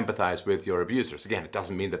empathize with your abusers. Again, it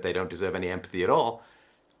doesn't mean that they don't deserve any empathy at all.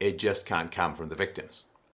 It just can't come from the victims.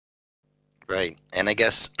 Right. And I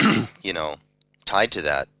guess, tied to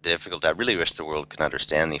that difficult, I really wish the world could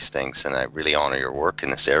understand these things, and I really honor your work in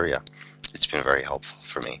this area. It's been very helpful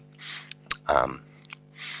for me.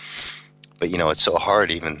 But it's so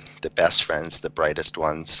hard. Even the best friends, the brightest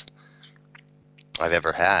ones I've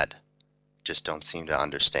ever had, just don't seem to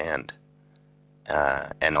understand,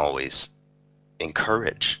 and always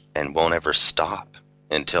encourage and won't ever stop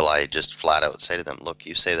until I just flat out say to them, look,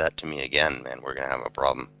 you say that to me again, man, we're going to have a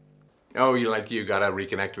problem. Oh, you got to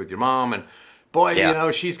reconnect with your mom, and boy, Yeah.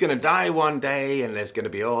 She's going to die one day, and there's going to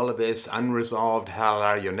be all of this unresolved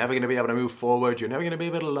hell. You're never going to be able to move forward. You're never going to be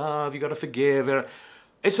able to love. You got to forgive.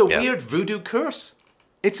 It's a weird voodoo curse.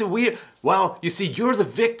 Well, you see, you're the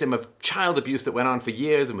victim of child abuse that went on for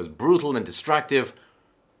years and was brutal and destructive,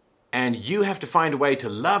 and you have to find a way to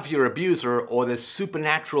love your abuser, or this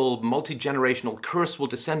supernatural, multi-generational curse will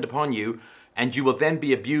descend upon you, and you will then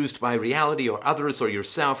be abused by reality or others or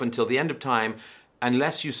yourself until the end of time,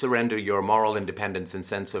 unless you surrender your moral independence and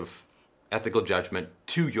sense of ethical judgment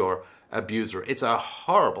to your abuser. It's a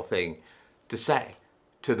horrible thing to say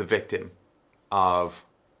to the victim of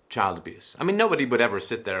child abuse. I mean, nobody would ever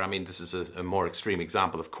sit there. I mean, this is a more extreme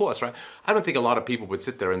example, of course, right? I don't think a lot of people would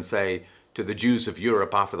sit there and say to the Jews of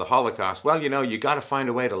Europe after the Holocaust, well, you got to find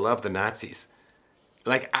a way to love the Nazis.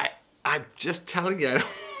 Like, I'm just telling you,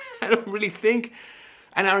 I don't really think.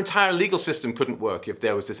 And our entire legal system couldn't work if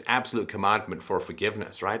there was this absolute commandment for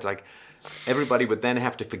forgiveness, right? Like, everybody would then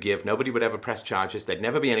have to forgive. Nobody would ever press charges. There'd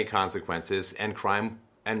never be any consequences, and crime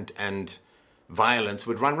and violence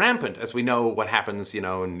would run rampant, as we know what happens,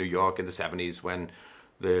 in New York in the 70s when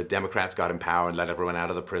the Democrats got in power and let everyone out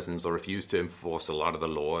of the prisons or refused to enforce a lot of the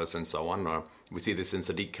laws and so on. Or we see this in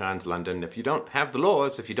Sadiq Khan's London. If you don't have the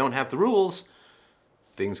laws, if you don't have the rules,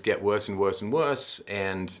 things get worse and worse and worse.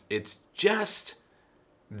 And it's just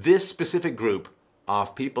this specific group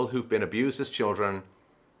of people who've been abused as children,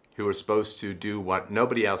 who are supposed to do what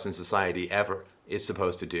nobody else in society ever is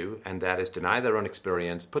supposed to do, and that is deny their own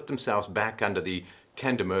experience, put themselves back under the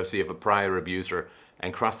tender mercy of a prior abuser,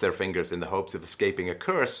 and cross their fingers in the hopes of escaping a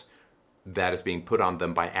curse that is being put on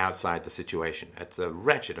them by outside the situation. It's a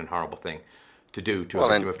wretched and horrible thing to do to a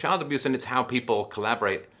victim of child abuse, and it's how people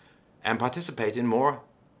collaborate and participate in more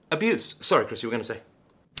abuse. Sorry, Chris, you were going to say?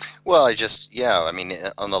 Well, I mean,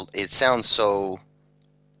 it sounds so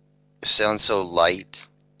light,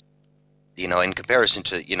 in comparison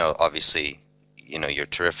to, obviously, your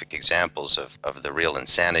terrific examples of the real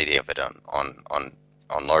insanity of it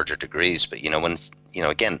on larger degrees. But, when,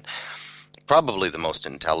 again, probably the most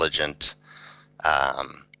intelligent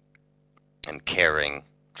and caring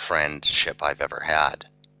friendship I've ever had,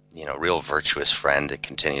 real virtuous friend that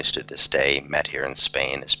continues to this day, met here in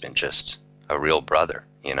Spain, has been just a real brother,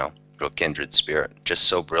 real kindred spirit, just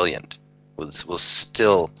so brilliant. Will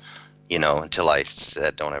still, until I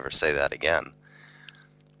said, don't ever say that again,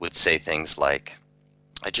 would say things like,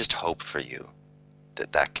 I just hope for you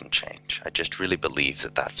that can change. I just really believe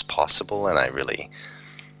that that's possible, and I really,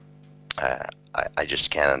 I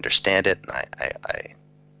just can't understand it, and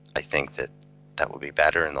I think that will be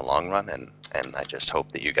better in the long run, and I just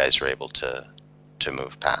hope that you guys are able to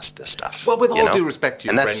move past this stuff. Well, with all due respect to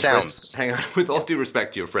your and friend, that sounds... Chris, hang on, with all due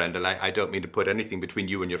respect to your friend, and I don't mean to put anything between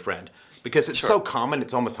you and your friend, because it's so common,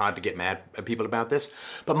 it's almost hard to get mad at people about this,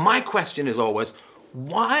 but my question is always,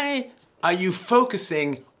 why are you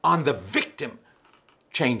focusing on the victim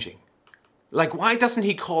changing? Like, why doesn't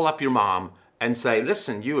he call up your mom and say,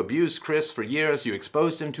 listen, you abused Chris for years, you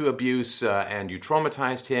exposed him to abuse, and you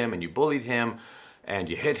traumatized him, and you bullied him, and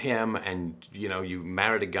you hit him, and, you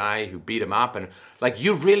married a guy who beat him up, and,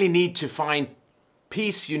 you really need to find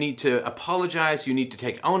peace, you need to apologize, you need to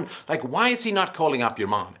take own. Why is he not calling up your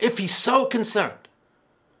mom? If he's so concerned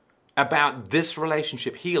about this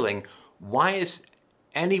relationship healing, why is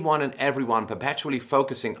anyone and everyone perpetually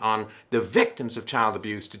focusing on the victims of child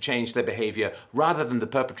abuse to change their behavior rather than the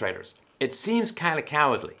perpetrators? It seems kind of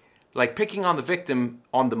cowardly. Like picking on the victim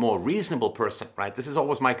on the more reasonable person, right? This is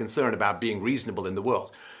always my concern about being reasonable in the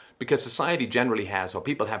world. Because society generally has, or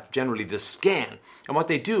people have generally this scan. And what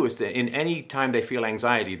they do is that in any time they feel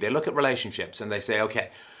anxiety, they look at relationships and they say,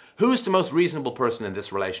 okay, who's the most reasonable person in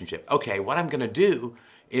this relationship? Okay, what I'm going to do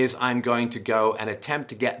is I'm going to go and attempt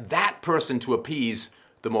to get that person to appease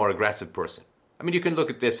the more aggressive person. I mean, you can look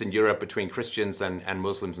at this in Europe between Christians and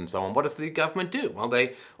Muslims and so on. What does the government do? Well,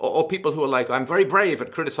 or people who are like, I'm very brave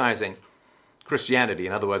at criticizing Christianity.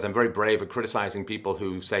 In other words, I'm very brave at criticizing people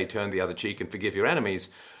who say turn the other cheek and forgive your enemies,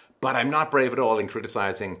 but I'm not brave at all in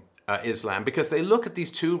criticizing Islam, because they look at these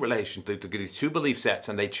two these two belief sets,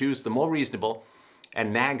 and they choose the more reasonable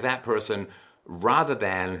and nag that person rather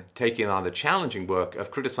than taking on the challenging work of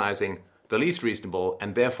criticizing the least reasonable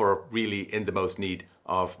and therefore really in the most need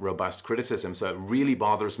of robust criticism. So it really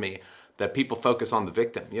bothers me that people focus on the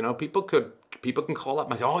victim. You know, people can call up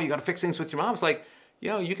and say, oh, you got to fix things with your mom. It's like, you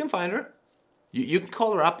know, you can find her. You can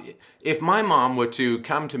call her up. If my mom were to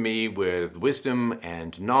come to me with wisdom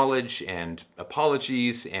and knowledge and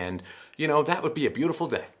apologies, and, you know, that would be a beautiful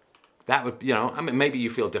day. That would, you know, I mean, maybe you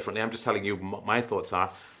feel differently. I'm just telling you what my thoughts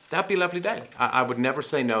are. That'd be a lovely day. I would never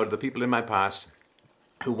say no to the people in my past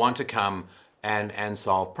who want to come and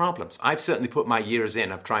solve problems. I've certainly put my years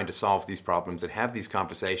in of trying to solve these problems and have these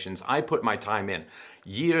conversations. I put my time in,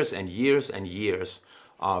 years and years and years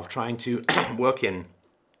of trying to work in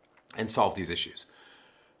and solve these issues.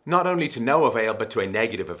 Not only to no avail, but to a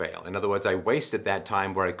negative avail. In other words, I wasted that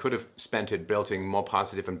time where I could have spent it building more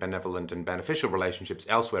positive and benevolent and beneficial relationships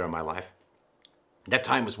elsewhere in my life. That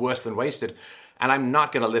time was worse than wasted, and I'm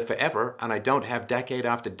not going to live forever, and I don't have decade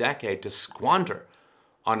after decade to squander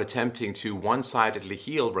on attempting to one-sidedly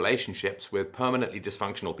heal relationships with permanently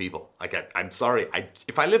dysfunctional people. Like, I'm sorry,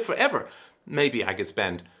 if I live forever, maybe I could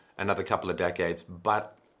spend another couple of decades,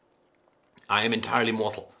 but I am entirely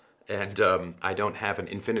mortal. And I don't have an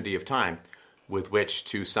infinity of time with which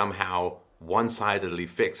to somehow one-sidedly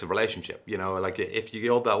fix a relationship. You know, like if you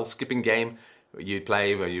go the old skipping game you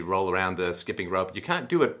play where you roll around the skipping rope, you can't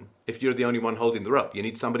do it if you're the only one holding the rope. You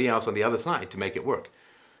need somebody else on the other side to make it work.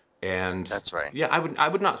 And that's right. Yeah, I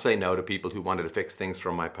would not say no to people who wanted to fix things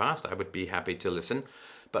from my past. I would be happy to listen.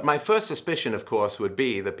 But my first suspicion, of course, would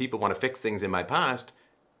be that people want to fix things in my past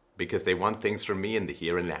because they want things from me in the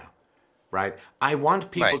here and now. Right? I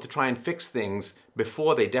want people to try and fix things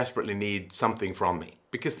before they desperately need something from me.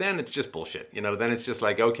 Because then it's just bullshit. You know, then it's just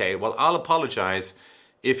like, okay, well, I'll apologize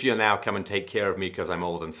if you now come and take care of me because I'm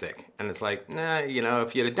old and sick. And it's like, nah, you know,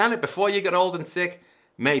 if you'd have done it before you got old and sick,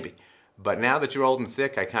 maybe. But now that you're old and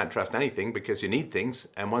sick, I can't trust anything because you need things.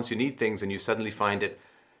 And once you need things and you suddenly find it,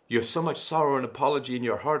 you have so much sorrow and apology in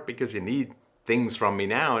your heart because you need things from me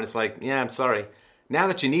now. And it's like, yeah, I'm sorry. Now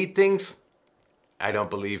that you need things, I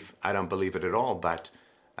don't believe it at all. But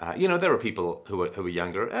you know, there are people who are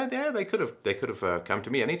younger. They could have come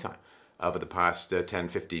to me anytime over the past 10,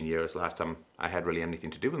 15 years. Last time I had really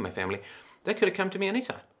anything to do with my family, they could have come to me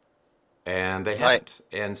anytime, and they haven't.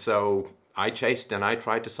 And so I chased and I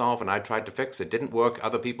tried to solve and I tried to fix. It didn't work.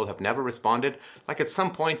 Other people have never responded. Like at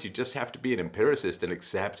some point, you just have to be an empiricist and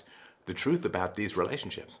accept the truth about these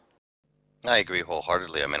relationships. I agree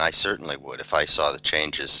wholeheartedly. I mean, I certainly would if I saw the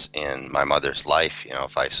changes in my mother's life. You know,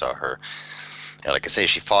 if I saw her, like I say,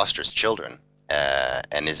 she fosters children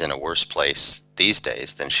and is in a worse place these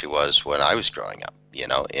days than she was when I was growing up, you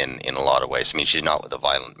know, in a lot of ways. I mean, she's not with a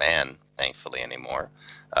violent man, thankfully, anymore.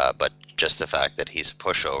 But just the fact that he's a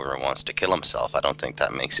pushover and wants to kill himself, I don't think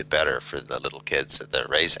that makes it better for the little kids that they're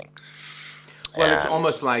raising. Well, it's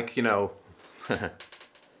almost like, you know,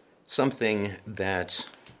 something that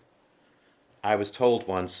I was told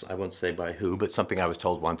once, I won't say by who, but something I was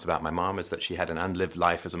told once about my mom is that she had an unlived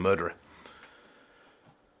life as a murderer.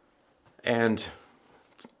 And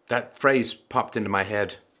that phrase popped into my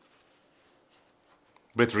head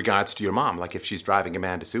with regards to your mom. Like if she's driving a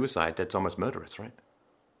man to suicide, that's almost murderous, right?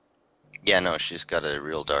 Yeah, no, she's got a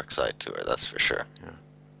real dark side to her, that's for sure. Yeah.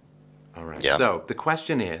 All right. Yeah. So the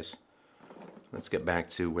question is, let's get back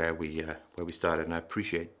to where we started, and I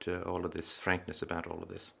appreciate all of this frankness about all of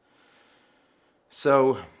this.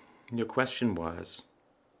 So, your question was,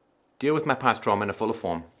 deal with my past trauma in a fuller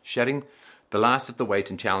form, shedding the last of the weight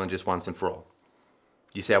and challenges once and for all.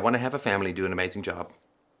 You say, I want to have a family, do an amazing job.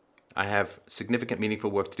 I have significant,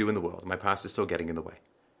 meaningful work to do in the world. My past is still getting in the way.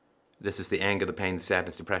 This is the anger, the pain, the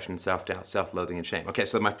sadness, depression, self-doubt, self-loathing, and shame. Okay,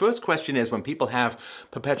 so my first question is, when people have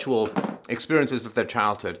perpetual experiences of their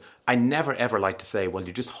childhood, I never ever like to say, well,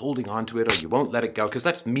 you're just holding on to it or you won't let it go, because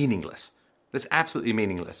that's meaningless. That's absolutely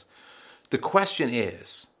meaningless. The question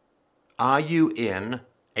is, are you in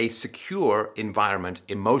a secure environment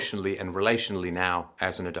emotionally and relationally now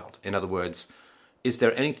as an adult? In other words, is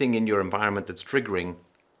there anything in your environment that's triggering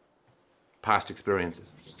past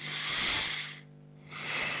experiences?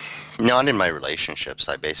 Not in my relationships.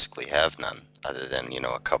 I basically have none, other than, you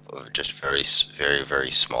know, a couple of just very, very,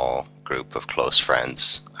 very small group of close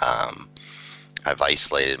friends. I've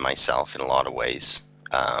isolated myself in a lot of ways.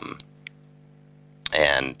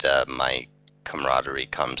 And my camaraderie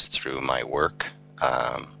comes through my work.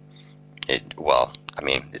 Well, I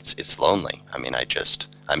mean, it's lonely. I mean,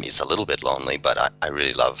 it's a little bit lonely, but I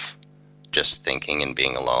really love just thinking and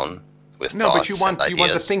being alone with No, but thoughts and you want the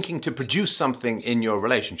ideas. thinking to produce something in your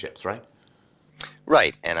relationships, right?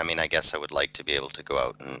 Right. And I mean, I guess I would like to be able to go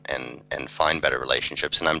out and find better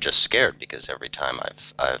relationships. And I'm just scared because every time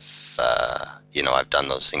I've done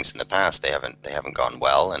those things in the past, they haven't gone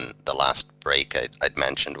well. And the last break I'd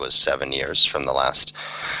mentioned was 7 years from the last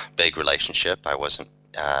big relationship. I wasn't,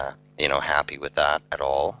 happy with that at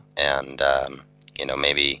all. And,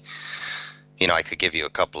 maybe, I could give you a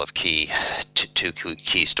couple of two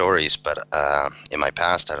key stories, but in my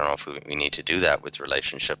past, I don't know if we need to do that with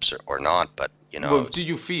relationships or not. But Well, do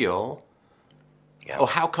you feel, yeah. or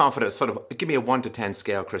how confident? Sort of, give me a 1 to 10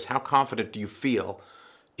 scale, Chris. How confident do you feel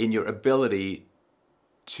in your ability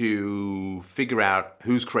to figure out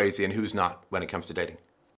who's crazy and who's not when it comes to dating?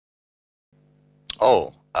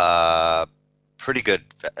 Oh, pretty good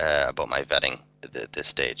about my vetting at this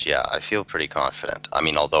stage. Yeah, I feel pretty confident. I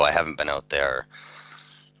mean, although I haven't been out there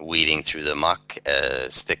weeding through the muck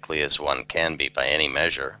as thickly as one can be by any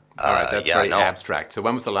measure. All right, that's very abstract. So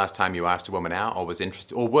when was the last time you asked a woman out or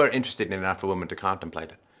were interested in enough a woman to contemplate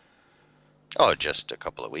it? Oh, just a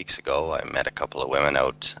couple of weeks ago, I met a couple of women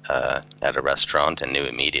out at a restaurant and knew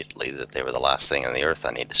immediately that they were the last thing on the earth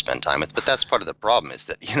I need to spend time with. But that's part of the problem is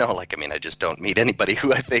that, I just don't meet anybody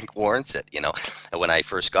who I think warrants it, And when I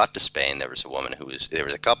first got to Spain, there was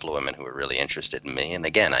a couple of women who were really interested in me. And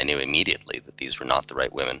again, I knew immediately that these were not the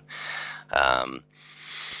right women.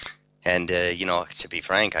 To be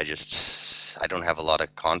frank, I don't have a lot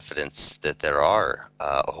of confidence that there are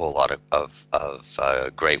a whole lot of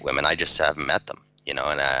great women. I just haven't met them, and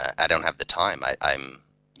I don't have the time. I'm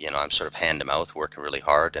sort of hand to mouth, working really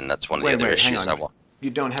hard, and that's one of the other issues I want. You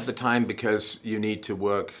don't have the time because you need to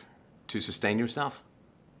work to sustain yourself?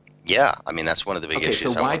 Yeah, I mean, that's one of the big issues.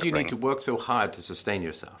 Okay, so why do you need to work so hard to sustain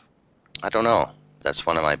yourself? I don't know. That's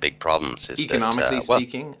one of my big problems. Is economically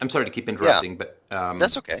speaking? I'm sorry to keep interrupting, but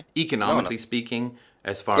that's okay. Economically speaking,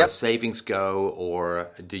 as far as savings go, or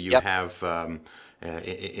do you have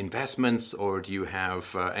investments, or do you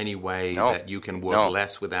have any way that you can work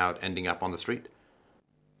less without ending up on the street?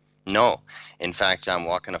 No. In fact, I'm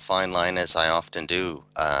walking a fine line, as I often do.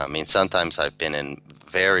 Sometimes I've been in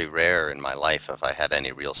very rare in my life if I had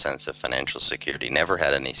any real sense of financial security. Never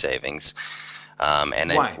had any savings.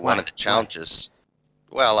 Why? One of the challenges...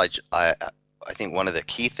 Well, I think one of the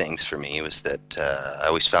key things for me was that I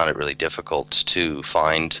always found it really difficult to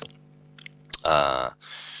find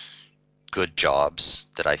good jobs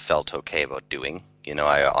that I felt okay about doing.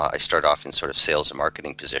 I started off in sort of sales and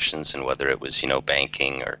marketing positions, and whether it was,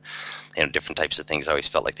 banking or, different types of things, I always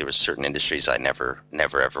felt like there were certain industries I never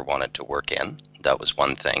ever wanted to work in. That was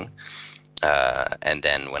one thing. And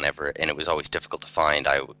then and it was always difficult to find.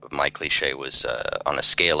 My cliche was on a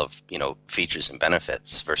scale of, features and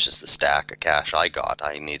benefits versus the stack of cash I got.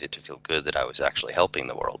 I needed to feel good that I was actually helping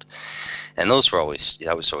the world. And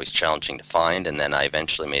that was always challenging to find. And then I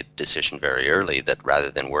eventually made the decision very early that rather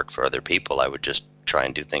than work for other people, I would just try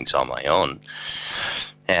and do things on my own.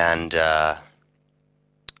 And, I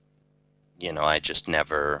just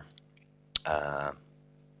never...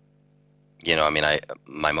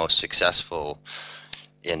 my most successful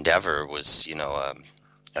endeavor was,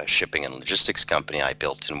 a shipping and logistics company I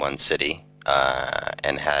built in one city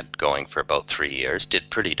and had going for about 3 years. Did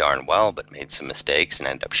pretty darn well, but made some mistakes and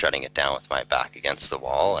ended up shutting it down with my back against the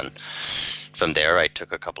wall. And from there, I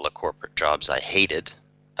took a couple of corporate jobs I hated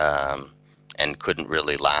and couldn't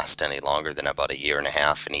really last any longer than about 1.5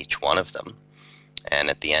 years in each one of them. And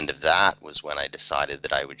at the end of that was when I decided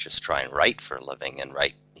that I would just try and write for a living and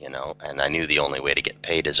write, and I knew the only way to get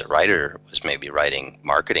paid as a writer was maybe writing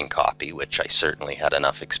marketing copy, which I certainly had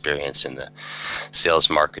enough experience in the sales,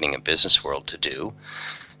 marketing, and business world to do.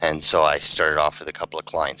 And so I started off with a couple of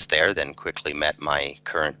clients there, then quickly met my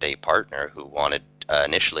current day partner who wanted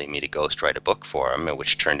initially me to ghostwrite a book for him,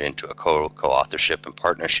 which turned into a co-authorship and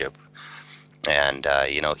partnership. And,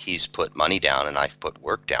 he's put money down and I've put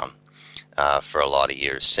work down. For a lot of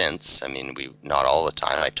years since. Not all the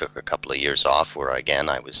time. I took a couple of years off where, again,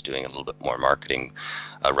 I was doing a little bit more marketing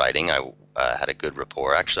writing. I had a good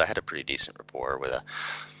rapport. Actually, I had a pretty decent rapport with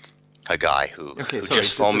a guy who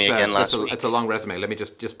just phoned me again last week. It's a long resume. Let me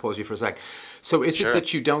just pause you for a sec. So is it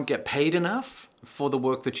that you don't get paid enough for the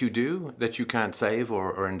work that you do, that you can't save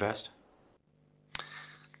or invest?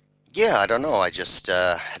 Yeah, I don't know. I just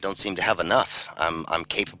I don't seem to have enough. I'm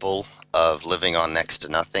capable of living on next to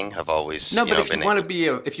nothing. I've always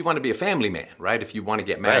if you want to be a family man, right? If you want to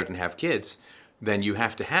get married and have kids, then you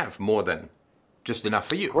have to have more than just enough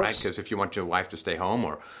for you, Of right? course. Because if you want your wife to stay home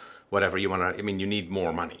or whatever you want to, I mean, you need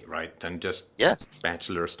more money, right, than just Yes.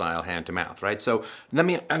 bachelor style hand to mouth, right? So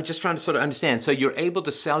I'm just trying to sort of understand. So you're able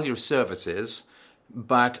to sell your services,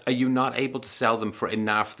 but are you not able to sell them for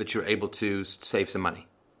enough that you're able to save some money?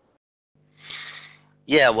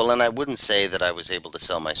 Yeah, well, and I wouldn't say that I was able to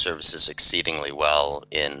sell my services exceedingly well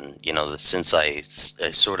in, since I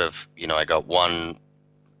sort of, I got one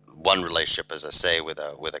relationship, as I say, with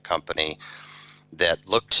a company that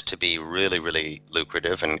looked to be really, really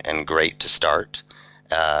lucrative and great to start,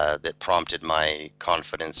 that prompted my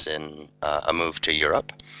confidence in a move to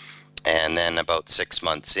Europe. And then about 6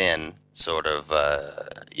 months in, sort of,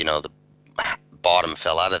 the bottom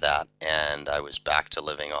fell out of that, and I was back to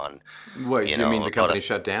living on, What, you mean the about company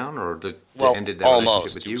shut down, or they well, ended their relationship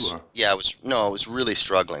almost. with you? Or? Yeah, it was really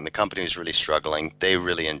struggling. The company was really struggling. They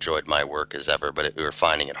really enjoyed my work as ever, but we were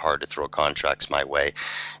finding it hard to throw contracts my way.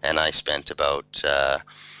 And I spent about, a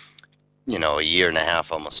year and a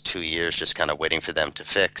half, almost 2 years, just kind of waiting for them to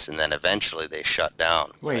fix. And then eventually they shut down.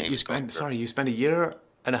 Wait, you spent a year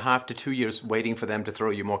and a half to 2 years waiting for them to throw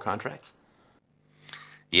you more contracts?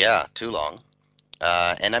 Yeah, too long.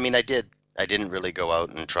 And I mean, I didn't really go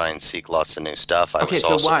out and try and seek lots of new stuff. Okay,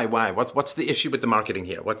 so why? What's the issue with the marketing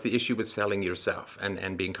here? What's the issue with selling yourself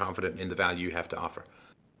and being confident in the value you have to offer?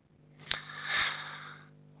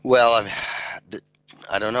 Well,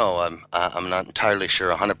 I don't know. I'm not entirely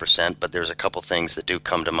sure 100%, but there's a couple things that do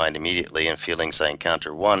come to mind immediately and feelings I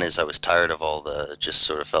encounter. One is I was tired of all the just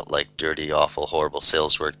sort of felt like dirty, awful, horrible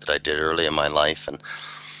sales work that I did early in my life, and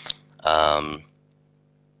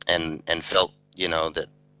felt that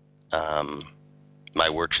my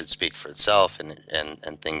work should speak for itself,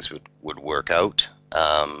 and things would work out,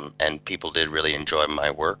 and people did really enjoy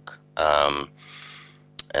my work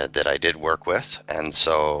that I did work with, and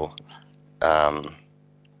so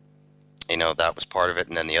that was part of it.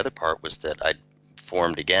 And then the other part was that I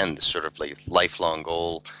formed again this sort of like lifelong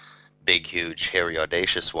goal, big, huge, hairy,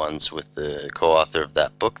 audacious ones with the co-author of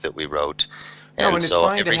that book that we wrote. And so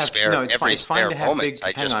every spare moment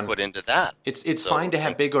I just put into that. It's fine to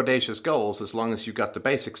have big, audacious goals as long as you got the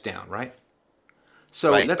basics down, right?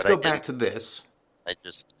 So Right, let's but go back to this.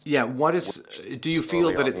 Do you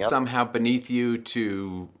feel that it's somehow beneath you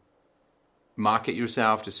to market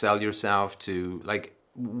yourself, to sell yourself, to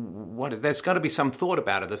there's got to be some thought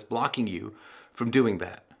about it that's blocking you from doing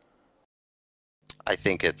that. I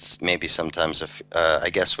think it's maybe sometimes, I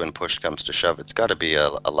guess when push comes to shove, it's got to be a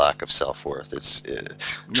lack of self-worth. It's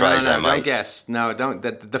don't guess. No, don't.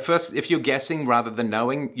 The first, if you're guessing rather than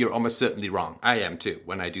knowing, you're almost certainly wrong. I am too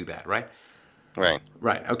when I do that, right?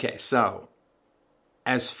 Right. Okay. So,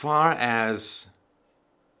 as far as,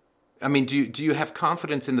 I mean, do you have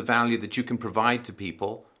confidence in the value that you can provide to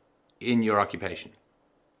people in your occupation?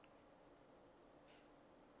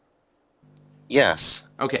 Yes.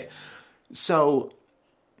 Okay. So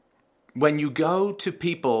when you go to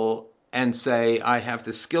people and say, I have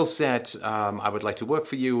this skill set, I would like to work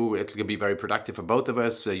for you, it's going to be very productive for both of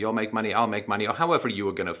us, you'll make money, I'll make money, or however you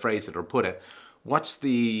were going to phrase it or put it, what's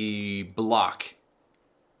the block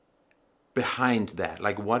behind that?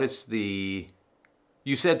 What is the...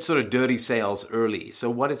 You said sort of dirty sales early. So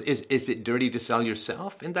what is it dirty to sell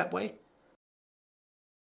yourself in that way?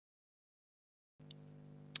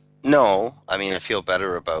 No, I mean, I feel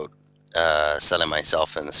better about selling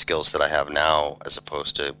myself and the skills that I have now as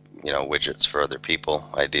opposed to, widgets for other people,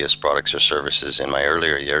 ideas, products, or services in my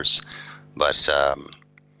earlier years. But, I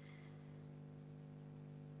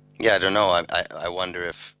don't know. I wonder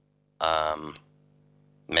if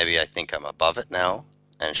maybe I think I'm above it now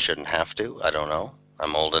and shouldn't have to. I don't know.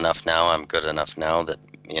 I'm old enough now. I'm good enough now that,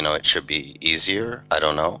 it should be easier. I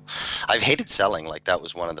don't know. I've hated selling. That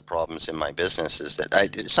was one of the problems in my business is that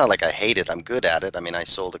it's not like I hate it. I'm good at it. I mean, I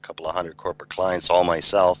sold a couple of hundred corporate clients all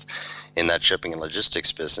myself in that shipping and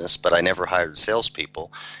logistics business, but I never hired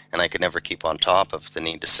salespeople, and I could never keep on top of the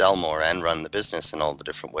need to sell more and run the business in all the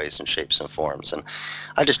different ways and shapes and forms. And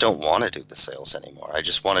I just don't want to do the sales anymore. I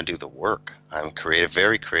just want to do the work. I'm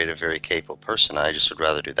very creative, very capable person. I just would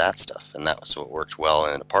rather do that stuff. And that was what worked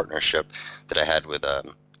well in a partnership that I had with a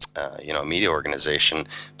media organization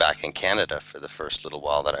back in Canada for the first little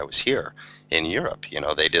while that I was here in Europe.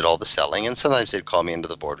 They did all the selling, and sometimes they'd call me into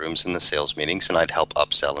the boardrooms and the sales meetings, and I'd help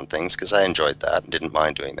upsell and things because I enjoyed that and didn't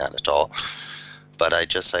mind doing that at all. But I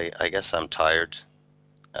guess I'm tired.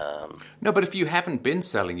 No, but if you haven't been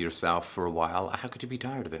selling yourself for a while, how could you be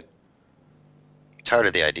tired of it? Tired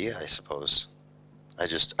of the idea, I suppose. I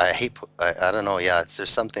don't know. Yeah, there's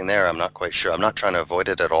something there. I'm not quite sure. I'm not trying to avoid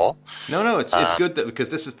it at all. No, it's good because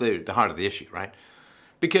this is the heart of the issue, right?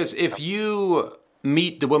 Because if you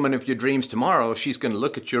meet the woman of your dreams tomorrow, she's going to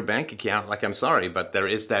look at your bank account like, I'm sorry, but there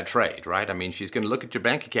is that trade, right? I mean, she's going to look at your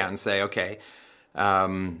bank account and say, okay,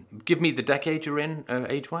 give me the decade you're in,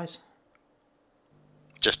 age-wise.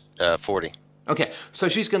 Just 40. Okay, so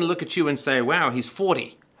she's going to look at you and say, wow, he's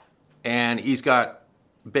 40, and he's got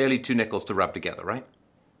barely 2 nickels to rub together, right?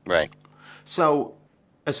 Right. So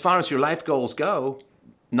as far as your life goals go,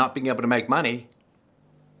 not being able to make money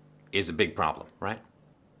is a big problem, right?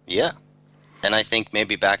 Yeah. And I think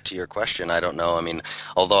maybe back to your question, I don't know. I mean,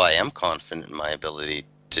 although I am confident in my ability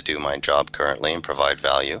to do my job currently and provide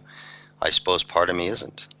value, I suppose part of me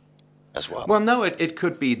isn't as well. Well, no, it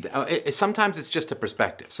could be. Sometimes it's just a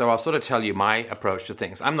perspective. So I'll sort of tell you my approach to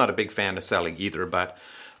things. I'm not a big fan of selling either, but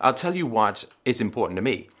I'll tell you what is important to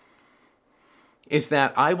me. Is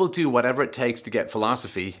that I will do whatever it takes to get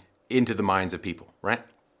philosophy into the minds of people, right?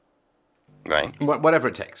 Right. Whatever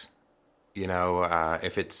it takes. You know,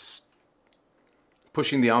 if it's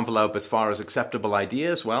pushing the envelope as far as acceptable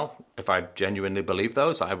ideas, well, if I genuinely believe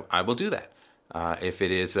those, I will do that. If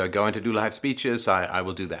it is going to do live speeches, I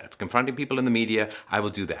will do that. If confronting people in the media, I will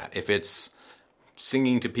do that. If it's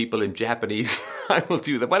singing to people in Japanese, I will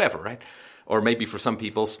do that. Whatever, right? Or maybe for some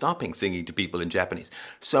people, stopping singing to people in Japanese.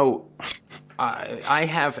 So I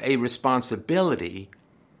have a responsibility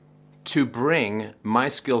to bring my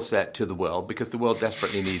skill set to the world because the world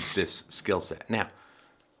desperately needs this skill set. Now,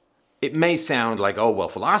 it may sound like, oh, well,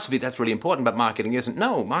 philosophy, that's really important, but marketing isn't.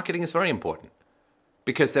 No, marketing is very important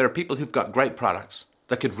because there are people who've got great products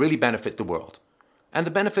that could really benefit the world. And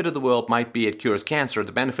the benefit of the world might be it cures cancer.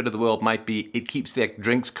 The benefit of the world might be it keeps their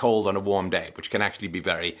drinks cold on a warm day, which can actually be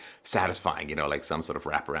very satisfying, you know, like some sort of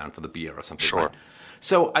wraparound for the beer or something. Sure. Right?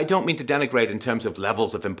 So I don't mean to denigrate in terms of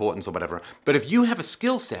levels of importance or whatever, but if you have a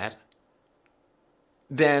skill set,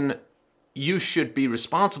 then you should be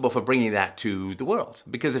responsible for bringing that to the world.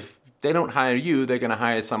 Because if they don't hire you, they're going to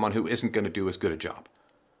hire someone who isn't going to do as good a job.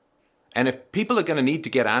 And if people are going to need to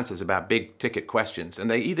get answers about big ticket questions,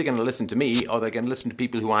 and they're either going to listen to me or they're going to listen to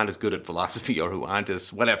people who aren't as good at philosophy or who aren't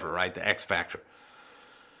as whatever, right? The X factor.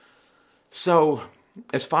 So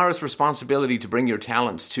as far as responsibility to bring your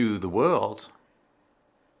talents to the world,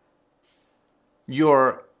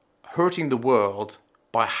 you're hurting the world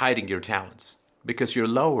by hiding your talents because you're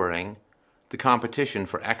lowering the competition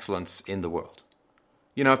for excellence in the world.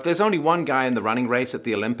 You know, if there's only one guy in the running race at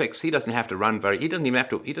the Olympics, he doesn't have to run he doesn't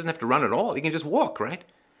have to run at all. He can just walk, right?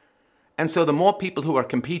 And so the more people who are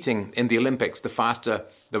competing in the Olympics, the faster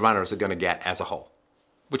the runners are going to get as a whole.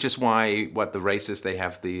 Which is why the races they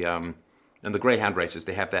have in the Greyhound races,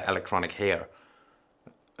 they have that electronic hare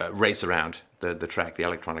race around the track, the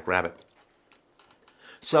electronic rabbit.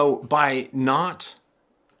 So by not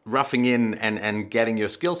roughing in and getting your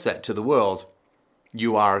skill set to the world,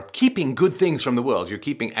 you are keeping good things from the world. You're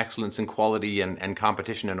keeping excellence and quality and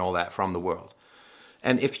competition and all that from the world.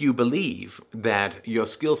 And if you believe that your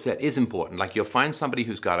skill set is important, like you'll find somebody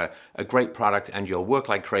who's got a great product and you'll work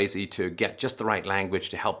like crazy to get just the right language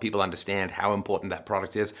to help people understand how important that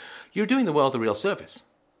product is, you're doing the world a real service.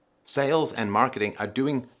 Sales and marketing are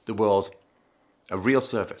doing the world a real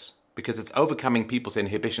service because it's overcoming people's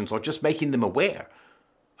inhibitions or just making them aware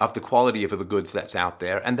of the quality of the goods that's out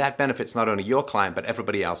there, and that benefits not only your client, but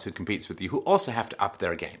everybody else who competes with you, who also have to up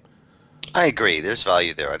their game. I agree. There's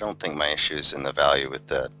value there. I don't think my issue is in the value with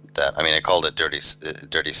that. I mean, I called it dirty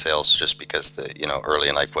sales just because early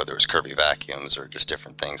in life, whether it was Kirby vacuums or just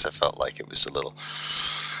different things, I felt like it was a little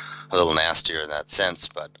nastier in that sense.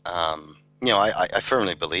 But I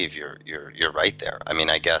firmly believe you're right there. I mean,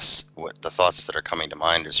 I guess what the thoughts that are coming to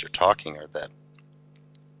mind as you're talking are that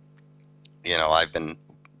I've been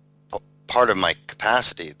part of my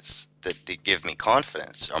capacities that give me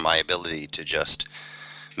confidence or my ability to just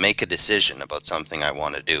make a decision about something I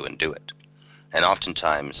want to do and do it. And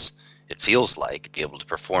oftentimes it feels like be able to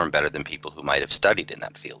perform better than people who might have studied in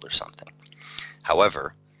that field or something.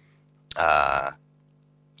 However,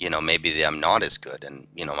 maybe I'm not as good. And,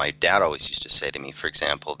 my dad always used to say to me, for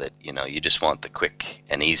example, that, you just want the quick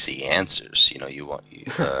and easy answers.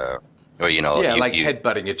 Like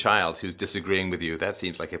headbutting a child who's disagreeing with you. That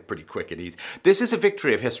seems like a pretty quick and easy. This is a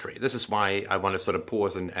victory of history. This is why I want to sort of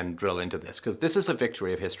pause and drill into this, because this is a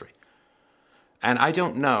victory of history. And I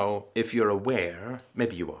don't know if you're aware,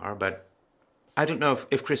 maybe you are, but I don't know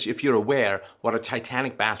if Chris, if you're aware what a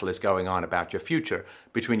titanic battle is going on about your future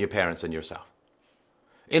between your parents and yourself.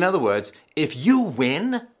 In other words, if you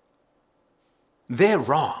win, they're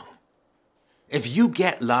wrong. If you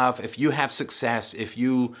get love, if you have success, if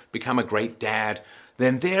you become a great dad,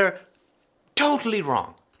 then they're totally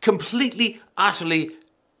wrong. Completely, utterly,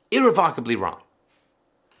 irrevocably wrong.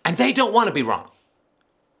 And they don't want to be wrong.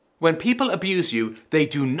 When people abuse you, they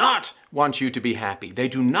do not want you to be happy. They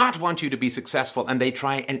do not want you to be successful, and they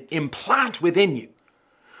try and implant within you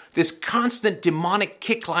this constant demonic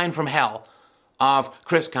kick line from hell of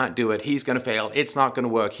Chris can't do it, he's going to fail, it's not going to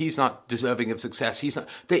work, he's not deserving of success,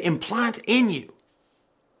 They implant in you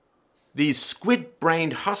these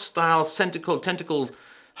squid-brained, hostile,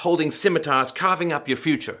 tentacle-holding scimitars carving up your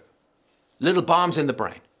future. Little bombs in the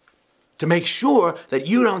brain to make sure that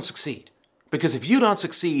you don't succeed. Because if you don't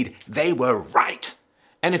succeed, they were right.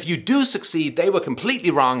 And if you do succeed, they were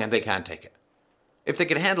completely wrong and they can't take it. If they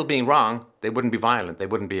could handle being wrong, they wouldn't be violent, they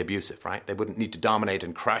wouldn't be abusive, right? They wouldn't need to dominate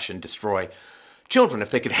and crush and destroy children.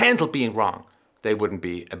 If they could handle being wrong, they wouldn't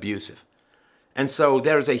be abusive. And so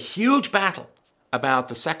there is a huge battle about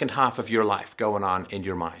the second half of your life going on in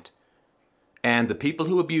your mind. And the people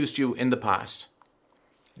who abused you in the past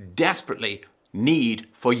desperately need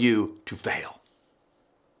for you to fail.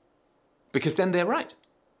 Because then they're right.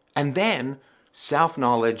 And then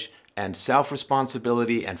self-knowledge and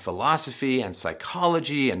self-responsibility and philosophy and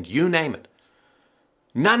psychology and you name it.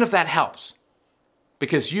 None of that helps.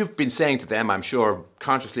 Because you've been saying to them, I'm sure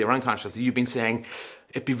consciously or unconsciously, you've been saying,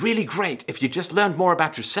 it'd be really great if you just learned more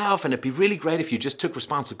about yourself, and it'd be really great if you just took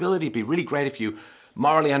responsibility. It'd be really great if you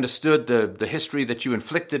morally understood the history that you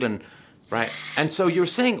inflicted, and right? And so you're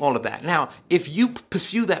saying all of that. Now, if you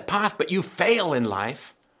pursue that path but you fail in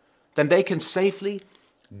life, then they can safely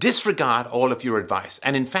disregard all of your advice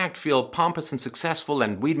and in fact feel pompous and successful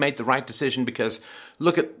and we made the right decision because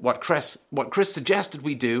look at what Chris suggested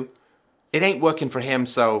we do. It ain't working for him,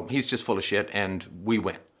 so he's just full of shit and we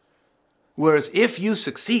win. Whereas if you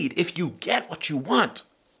succeed, if you get what you want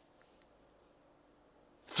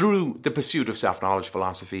through the pursuit of self-knowledge,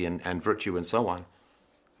 philosophy, and virtue and so on,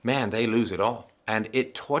 man, they lose it all. And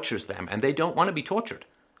it tortures them, and they don't want to be tortured.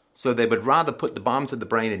 So they would rather put the bombs in the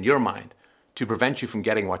brain in your mind to prevent you from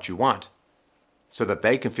getting what you want so that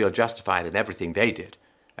they can feel justified in everything they did.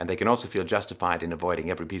 And they can also feel justified in avoiding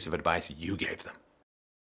every piece of advice you gave them.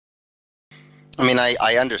 I mean,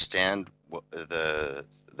 I understand the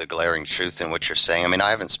glaring truth in what you're saying. I mean, I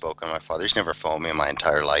haven't spoken to my father. He's never phoned me in my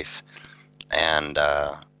entire life. And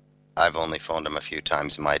I've only phoned him a few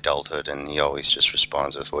times in my adulthood, and he always just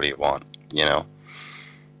responds with, what do you want? You know?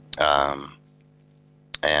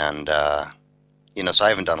 So I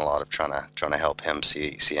haven't done a lot of trying to help him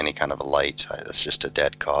see any kind of a light. That's just a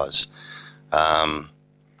dead cause.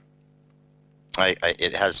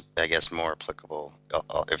 It has, I guess, more applicable,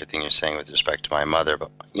 everything you're saying with respect to my mother. But,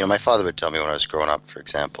 my father would tell me when I was growing up, for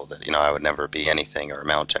example, that, I would never be anything or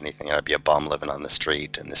amount to anything. I'd be a bum living on the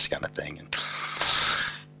street and this kind of thing.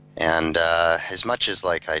 And as much as,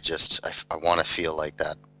 like, I want to feel like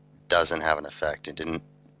that doesn't have an effect. It didn't,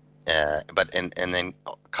 but then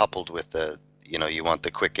coupled with the, you want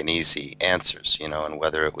the quick and easy answers, and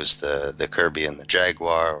whether it was the Kirby and the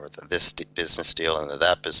Jaguar or this business deal and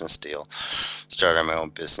that business deal, starting my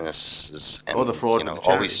own businesses. And, or the fraud with the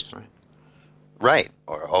charities, right.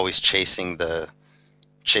 Or always chasing the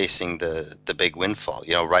big windfall,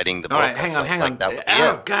 writing the book. All right, hang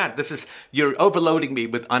on. God, you're overloading me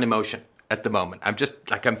with unemotion at the moment. I'm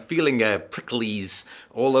feeling pricklies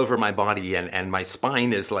all over my body and my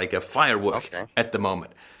spine is like a firework at the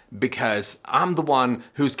moment. Because I'm the one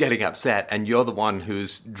who's getting upset and you're the one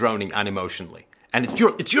who's droning unemotionally. And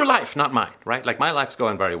it's your life, not mine, right? Like my life's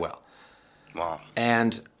going very well. Wow.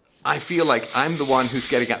 And I feel like I'm the one who's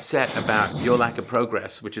getting upset about your lack of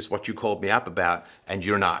progress, which is what you called me up about, and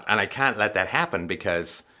you're not. And I can't let that happen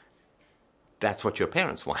because that's what your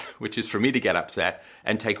parents want, which is for me to get upset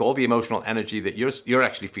and take all the emotional energy that you're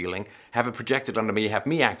actually feeling, have it projected onto me, have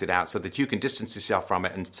me acted out so that you can distance yourself from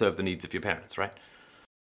it and serve the needs of your parents, right?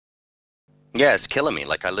 Yeah, it's killing me.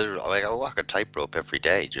 Like I walk a tightrope every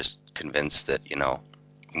day, just convinced that,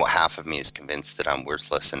 half of me is convinced that I'm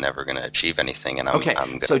worthless and never going to achieve anything, and I'm going to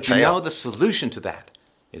fail. So do you know the solution to that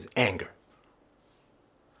is anger?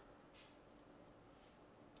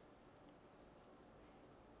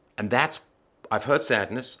 And I've heard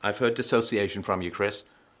sadness, I've heard dissociation from you, Chris,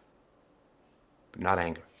 but not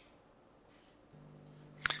anger.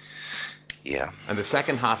 Yeah. And the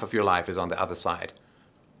second half of your life is on the other side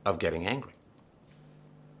of getting angry.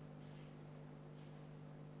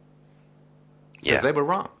 Because they were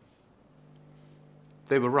wrong.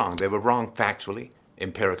 They were wrong. They were wrong factually,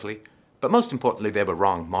 empirically, but most importantly, they were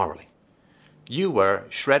wrong morally. You were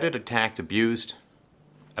shredded, attacked, abused,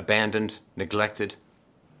 abandoned, neglected,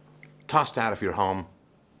 tossed out of your home,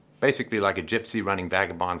 basically like a gypsy running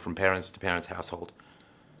vagabond from parents to parents' household.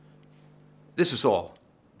 This was all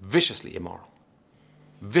viciously immoral,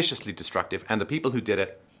 viciously destructive, and the people who did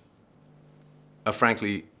it are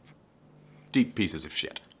frankly deep pieces of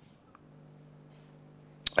shit.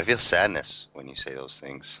 I feel sadness when you say those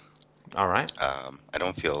things. All right. I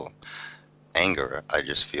don't feel anger. I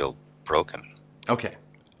just feel broken. Okay.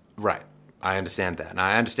 Right. I understand that. And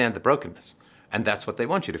I understand the brokenness. And that's what they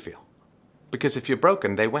want you to feel. Because if you're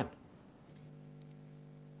broken, they win.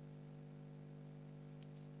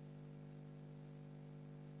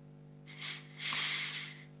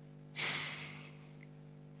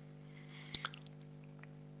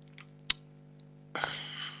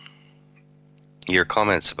 Your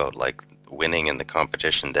comments about like winning in the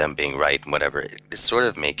competition, them being right and whatever, it's sort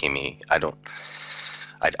of making me. I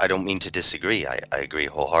don't mean to disagree. I agree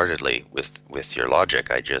wholeheartedly with your logic.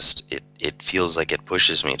 It feels like it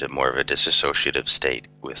pushes me to more of a disassociative state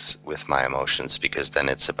with my emotions, because then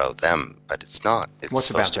it's about them, but it's not. It's What's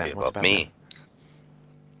supposed about to be them? What's about about me.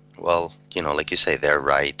 them? Well, like you say, they're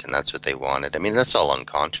right, and that's what they wanted. I mean, that's all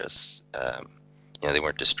unconscious. They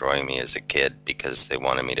weren't destroying me as a kid because they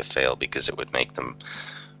wanted me to fail because it would make them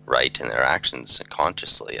right in their actions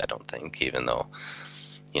consciously. I don't think, even though,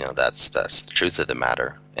 that's the truth of the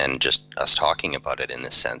matter. And just us talking about it in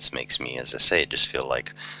this sense makes me, as I say, just feel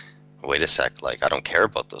like, wait a sec, like I don't care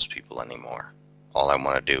about those people anymore. All I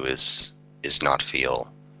want to do is not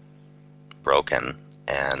feel broken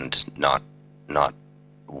and not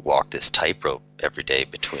walk this tightrope every day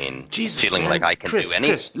between feeling like I can do anything.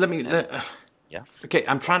 Chris, let me. Yeah. Okay,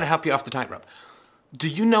 I'm trying to help you off the tightrope. Do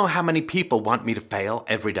you know how many people want me to fail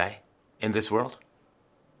every day in this world?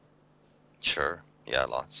 Sure. Yeah,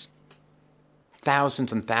 lots.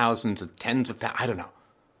 Thousands and thousands and tens of thousands. I don't know.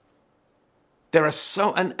 There are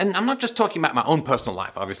so, and I'm not just talking about my own personal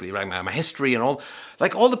life, obviously, right? My history and all.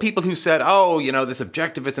 Like all the people who said, oh, this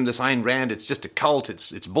objectivism, this Ayn Rand, it's just a cult,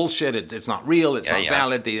 it's bullshit, it's not real, it's not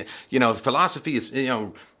valid. The, philosophy is,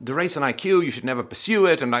 the race and IQ, you should never pursue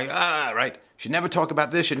it. And right, should never talk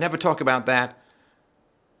about this, should never talk about that.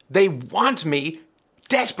 They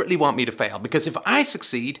desperately want me to fail, because if I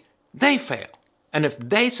succeed, they fail. And if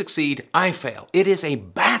they succeed, I fail. It is a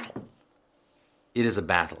battle. It is a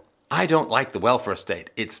battle. I don't like the welfare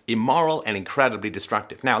state. It's immoral and incredibly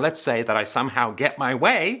destructive. Now, let's say that I somehow get my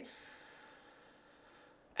way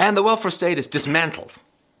and the welfare state is dismantled.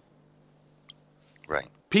 Right.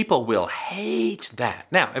 People will hate that.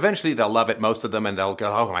 Now, eventually they'll love it, most of them, and they'll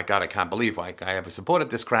go, oh my God, I can't believe I ever supported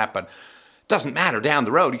this crap, but it doesn't matter down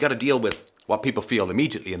the road. You got to deal with what people feel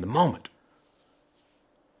immediately in the moment.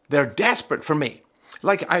 They're desperate for me.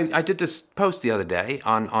 Like I did this post the other day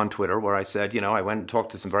on Twitter where I said, I went and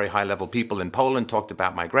talked to some very high-level people in Poland, talked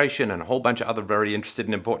about migration and a whole bunch of other very interested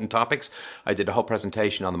and important topics. I did a whole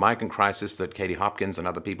presentation on the migrant crisis that Katie Hopkins and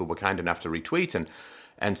other people were kind enough to retweet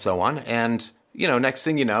and so on. And, next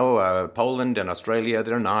thing you know, Poland and Australia,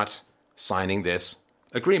 they're not signing this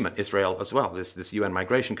agreement. Israel as well, this UN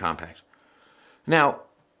migration compact. Now,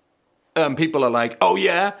 people are like, oh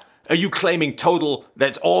yeah? Are you claiming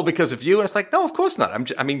that's all because of you? And it's like, no, of course not.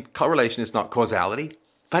 Correlation is not causality,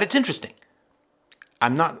 but it's interesting.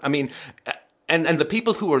 And the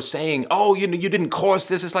people who are saying, oh, you didn't cause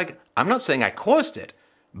this, it's like, I'm not saying I caused it,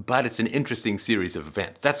 but it's an interesting series of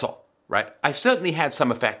events. That's all, right? I certainly had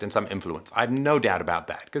some effect and some influence. I have no doubt about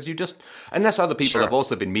that, because unless other people have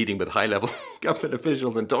also been meeting with high-level government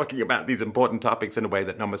officials and talking about these important topics in a way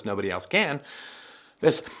that almost nobody else can.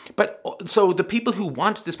 So the people who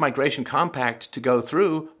want this migration compact to go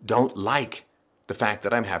through don't like the fact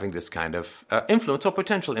that I'm having this kind of influence or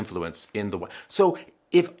potential influence in the way. So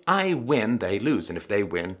if I win, they lose. And if they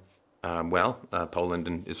win, Poland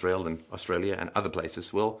and Israel and Australia and other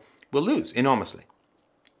places will lose enormously.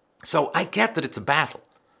 So I get that it's a battle.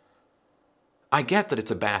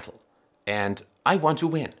 And I want to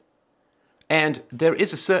win. And there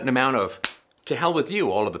is a certain amount of, to hell with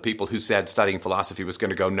you, all of the people who said studying philosophy was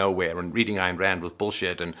going to go nowhere and reading Ayn Rand was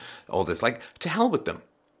bullshit and all this. Like, to hell with them.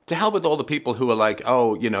 To hell with all the people who are like,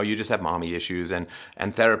 oh, you just have mommy issues and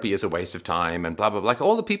therapy is a waste of time and blah, blah, blah. Like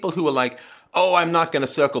all the people who are like, oh, I'm not going to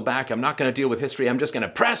circle back. I'm not going to deal with history. I'm just going to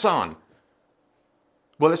press on.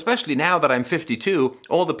 Well, especially now that I'm 52,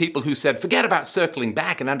 all the people who said, forget about circling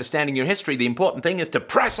back and understanding your history. The important thing is to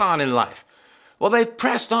press on in life. Well, they've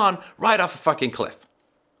pressed on right off a fucking cliff.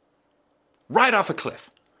 Right off a cliff.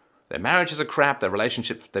 Their marriages are crap, their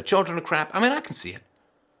relationships with their children are crap. I can see it.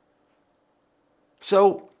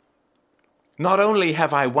 So, not only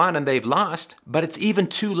have I won and they've lost, but it's even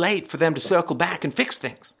too late for them to circle back and fix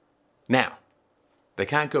things. Now, they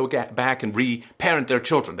can't go back and re-parent their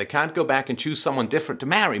children. They can't go back and choose someone different to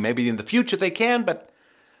marry. Maybe in the future they can, but...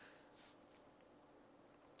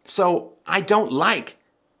 So, I don't like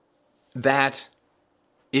that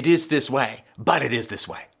it is this way, but it is this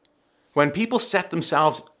way. When people set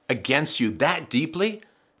themselves against you that deeply,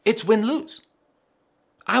 it's win-lose.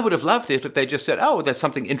 I would have loved it if they just said, oh, there's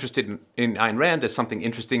something interesting in Ayn Rand, there's something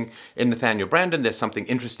interesting in Nathaniel Branden, there's something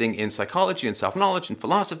interesting in psychology and self-knowledge and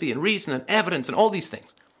philosophy and reason and evidence and all these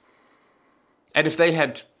things. And if they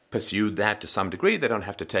had pursued that to some degree, they don't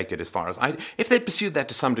have to take it as far as I... If they'd pursued that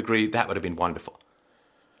to some degree, that would have been wonderful.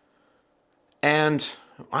 And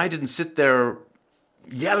I didn't sit there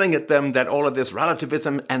yelling at them that all of this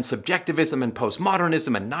relativism and subjectivism and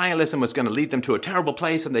postmodernism and nihilism was going to lead them to a terrible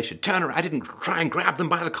place and they should turn around. I didn't try and grab them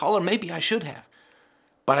by the collar. Maybe I should have.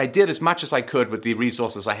 But I did as much as I could with the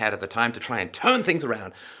resources I had at the time to try and turn things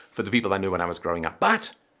around for the people I knew when I was growing up.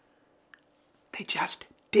 But they just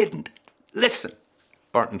didn't listen.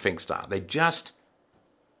 Barton Fink style. They just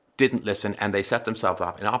didn't listen, and they set themselves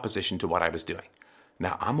up in opposition to what I was doing.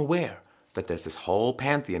 Now, I'm aware that there's this whole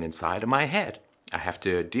pantheon inside of my head I have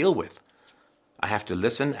to deal with. I have to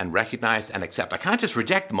listen and recognize and accept. I can't just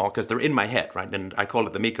reject them all because they're in my head, right? And I call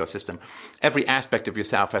it the Miko system. Every aspect of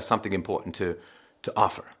yourself has something important to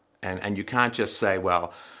offer. And you can't just say,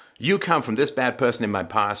 well, you come from this bad person in my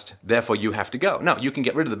past, therefore you have to go. No, you can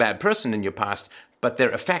get rid of the bad person in your past, but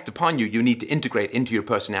their effect upon you, you need to integrate into your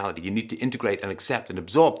personality. You need to integrate and accept and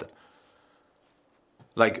absorb them.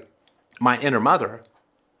 Like, my inner mother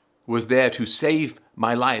was there to save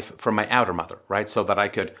my life from my outer mother, right? So that I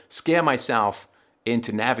could scare myself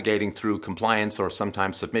into navigating through compliance or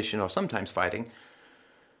sometimes submission or sometimes fighting,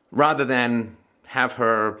 rather than have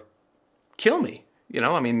her kill me. You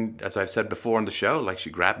know, I mean, as I've said before on the show, like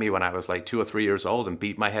she grabbed me when I was like 2 or 3 years old and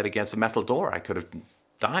beat my head against a metal door. I could have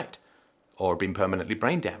died or been permanently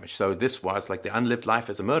brain damaged. So this was like the unlived life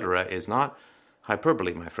as a murderer is not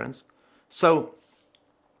hyperbole, my friends. So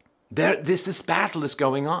this battle is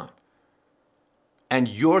going on. And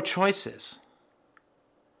your choices,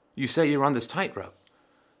 you say you're on this tightrope,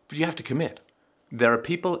 but you have to commit. There are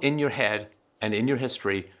people in your head and in your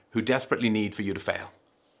history who desperately need for you to fail.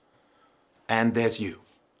 And there's you,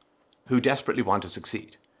 who desperately want to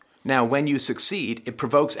succeed. Now, when you succeed, it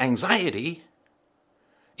provokes anxiety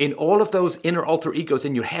in all of those inner alter egos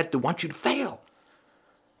in your head that want you to fail.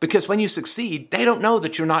 Because when you succeed, they don't know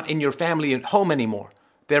that you're not in your family at home anymore.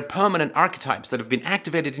 They're permanent archetypes that have been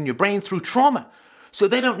activated in your brain through trauma. So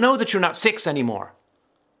they don't know that you're not 6 anymore.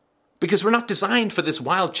 Because we're not designed for this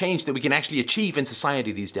wild change that we can actually achieve in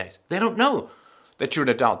society these days. They don't know that you're an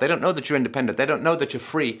adult. They don't know that you're independent. They don't know that you're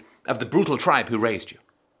free of the brutal tribe who raised you.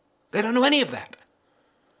 They don't know any of that.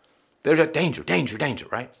 They're like, danger, danger, danger,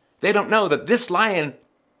 right? They don't know that this lion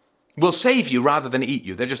will save you rather than eat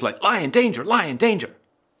you. They're just like, lion, danger, lion, danger.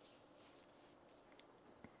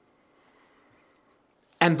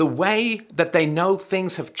 And the way that they know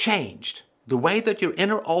things have changed, the way that your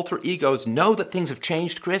inner alter egos know that things have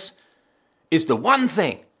changed, Chris, is the one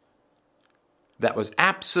thing that was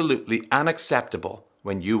absolutely unacceptable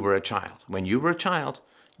when you were a child. When you were a child,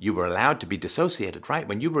 you were allowed to be dissociated, right?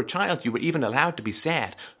 When you were a child, you were even allowed to be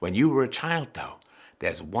sad. When you were a child, though,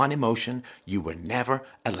 there's one emotion you were never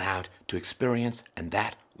allowed to experience, and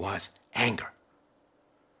that was anger.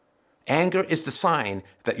 Anger is the sign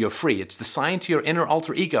that you're free. It's the sign to your inner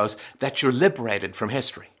alter egos that you're liberated from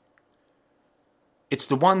history. It's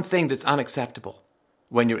the one thing that's unacceptable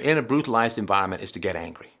when you're in a brutalized environment is to get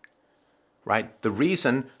angry, right? The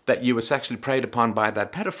reason that you were sexually preyed upon by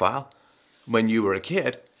that pedophile when you were a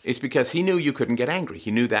kid is because he knew you couldn't get angry. He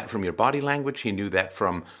knew that from your body language. He knew that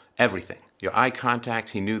from everything. Your eye contact.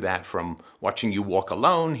 He knew that from watching you walk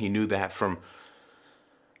alone. He knew that from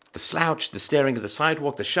the slouch, the staring at the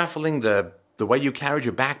sidewalk, the shuffling, the way you carried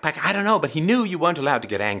your backpack. I don't know, but he knew you weren't allowed to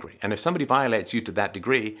get angry. And if somebody violates you to that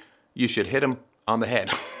degree, you should hit him on the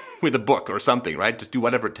head with a book or something, right? Just do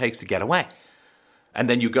whatever it takes to get away. And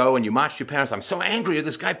then you go and you march to your parents. I'm so angry.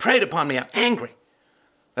 This guy preyed upon me. I'm angry.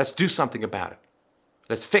 Let's do something about it.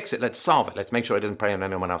 Let's fix it. Let's solve it. Let's make sure it doesn't prey on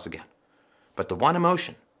anyone else again. But the one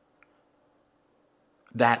emotion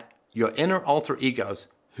that your inner alter egos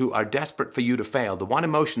who are desperate for you to fail, the one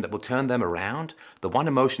emotion that will turn them around, the one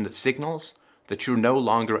emotion that signals that you're no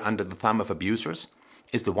longer under the thumb of abusers,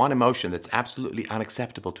 is the one emotion that's absolutely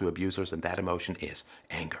unacceptable to abusers, and that emotion is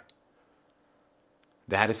anger.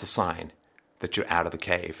 That is the sign that you're out of the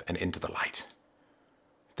cave and into the light.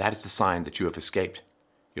 That is the sign that you have escaped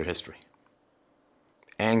your history.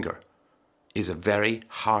 Anger is a very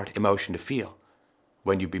hard emotion to feel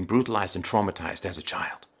when you've been brutalized and traumatized as a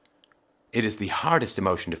child. It is the hardest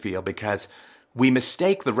emotion to feel because we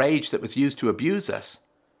mistake the rage that was used to abuse us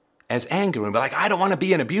as anger. And we're like, I don't want to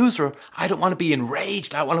be an abuser. I don't want to be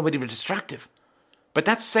enraged. I want to be destructive. But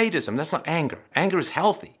that's sadism. That's not anger. Anger is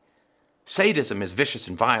healthy. Sadism is vicious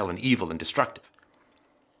and vile and evil and destructive.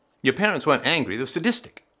 Your parents weren't angry. They were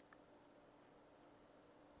sadistic.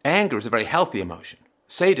 Anger is a very healthy emotion.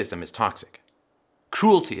 Sadism is toxic.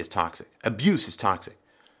 Cruelty is toxic. Abuse is toxic.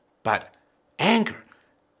 But anger,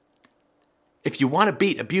 if you want to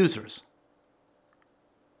beat abusers,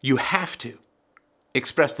 you have to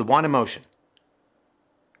express the one emotion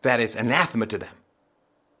that is anathema to them,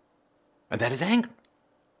 and that is anger.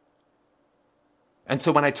 And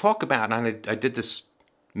so when I talk about, and I did this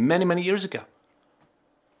many, many years ago,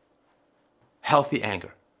 healthy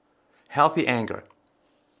anger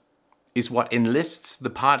is what enlists the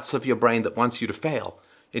parts of your brain that wants you to fail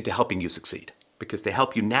into helping you succeed, because they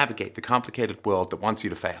help you navigate the complicated world that wants you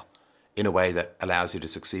to fail in a way that allows you to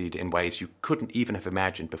succeed in ways you couldn't even have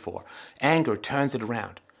imagined before. Anger turns it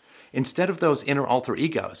around. Instead of those inner alter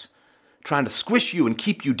egos trying to squish you and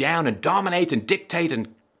keep you down and dominate and dictate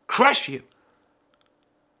and crush you,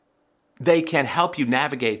 they can help you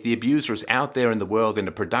navigate the abusers out there in the world in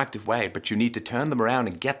a productive way, but you need to turn them around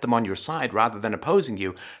and get them on your side rather than opposing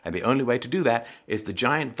you. And the only way to do that is the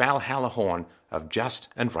giant Valhalla horn of just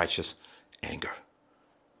and righteous anger.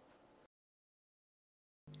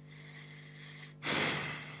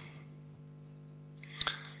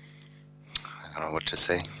 I don't know what to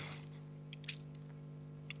say.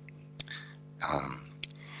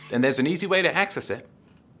 And there's an easy way to access it.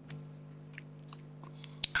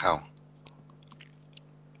 How?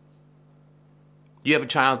 You have a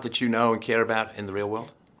child that you know and care about in the real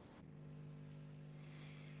world?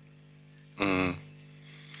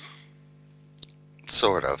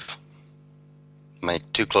 Sort of. My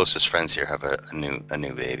two closest friends here have a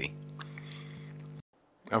new baby.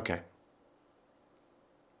 Okay.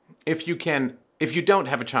 If you don't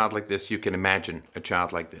have a child like this, you can imagine a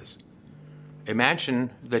child like this.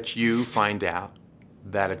 Imagine that you find out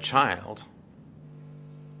that a child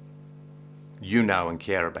you know and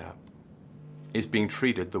care about is being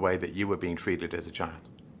treated the way that you were being treated as a child.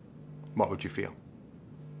 What would you feel?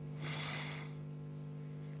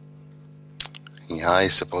 Yeah, I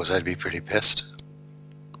suppose I'd be pretty pissed.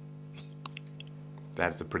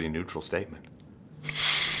 That's a pretty neutral statement.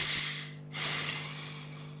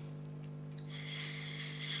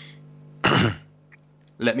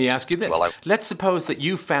 Let me ask you this. Let's suppose that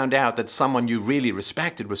you found out that someone you really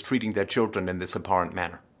respected was treating their children in this abhorrent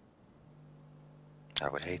manner. I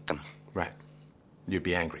would hate them. Right. You'd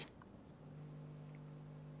be angry.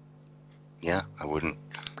 Yeah, I wouldn't.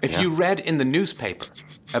 If you read in the newspaper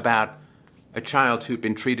about a child who'd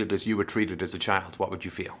been treated as you were treated as a child, what would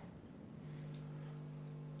you feel?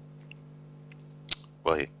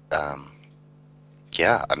 Well,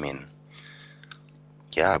 yeah, I mean,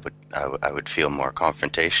 yeah, I would feel more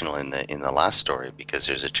confrontational in the last story, because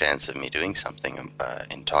there's a chance of me doing something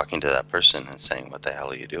in talking to that person and saying, "What the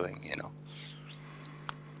hell are you doing?" You know.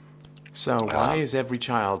 So why is every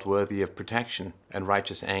child worthy of protection and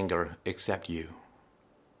righteous anger except you?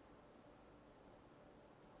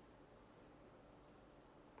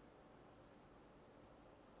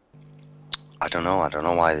 I don't know. I don't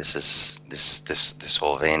know why this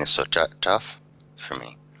whole vein is so tough for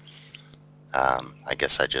me. I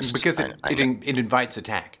guess I just... Because it invites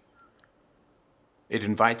attack. It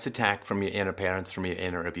invites attack from your inner parents, from your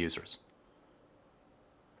inner abusers.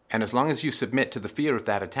 And as long as you submit to the fear of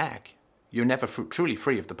that attack, you're never truly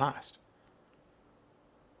free of the past.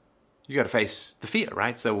 You got to face the fear,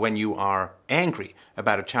 right? So when you are angry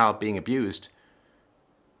about a child being abused,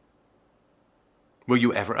 were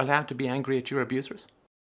you ever allowed to be angry at your abusers?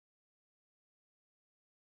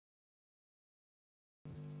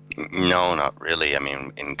 No, not really. I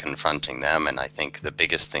mean, in confronting them, and I think the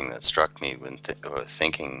biggest thing that struck me when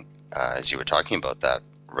thinking, as you were talking about that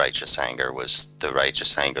righteous anger, was the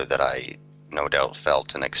righteous anger that I no doubt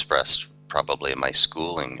felt and expressed probably in my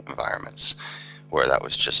schooling environments, where that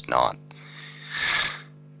was just not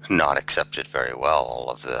accepted very well. All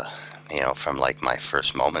of the, from like my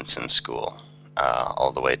first moments in school,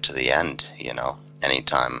 all the way to the end,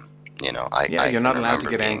 anytime. You're not allowed to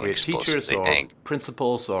get angry at teachers or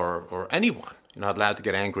principals or anyone. You're not allowed to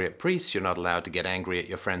get angry at priests. You're not allowed to get angry at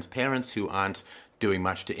your friends' parents who aren't doing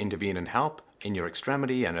much to intervene and help in your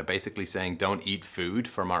extremity and are basically saying, "Don't eat food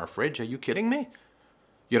from our fridge." Are you kidding me?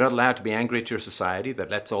 You're not allowed to be angry at your society that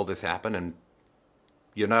lets all this happen, and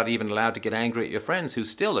you're not even allowed to get angry at your friends who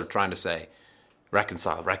still are trying to say,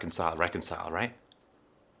 "Reconcile, reconcile, reconcile," right?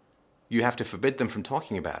 You have to forbid them from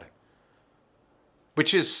talking about it,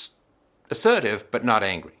 which is assertive, but not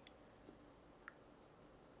angry.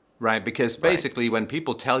 Right? Because basically when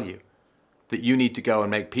people tell you that you need to go and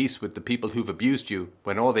make peace with the people who've abused you,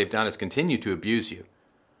 when all they've done is continue to abuse you,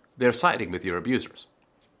 they're siding with your abusers.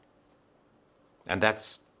 And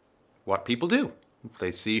that's what people do.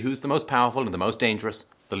 They see who's the most powerful and the most dangerous,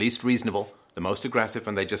 the least reasonable, the most aggressive,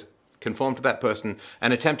 and they just conform to that person,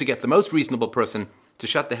 and attempt to get the most reasonable person to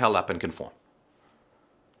shut the hell up and conform.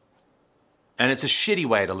 And it's a shitty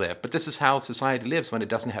way to live, but this is how society lives when it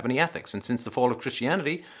doesn't have any ethics. And since the fall of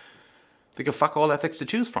Christianity, they go fuck all ethics to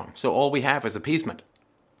choose from. So all we have is appeasement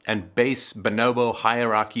and base bonobo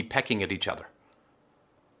hierarchy pecking at each other.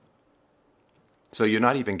 So you're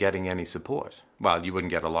not even getting any support. Well, you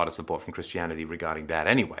wouldn't get a lot of support from Christianity regarding that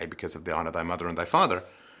anyway, because of the honor thy mother and thy father.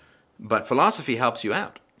 But philosophy helps you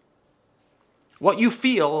out. What you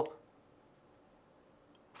feel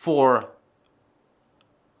for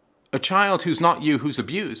a child who's not you, who's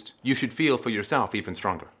abused, you should feel for yourself even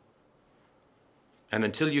stronger. And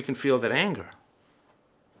until you can feel that anger,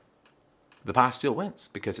 the past still wins,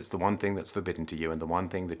 because it's the one thing that's forbidden to you and the one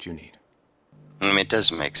thing that you need. I mean, it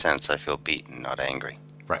does make sense. I feel beaten, not angry.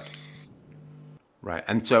 Right. Right.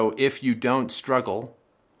 And so if you don't struggle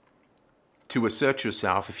to assert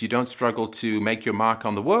yourself, if you don't struggle to make your mark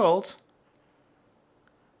on the world,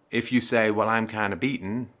 if you say, well, I'm kind of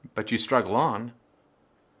beaten, but you struggle on,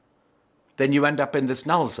 then you end up in this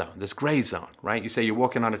null zone, this gray zone, right? You say you're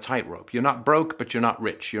walking on a tightrope. You're not broke, but you're not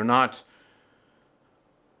rich. You're not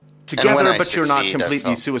together, but you're not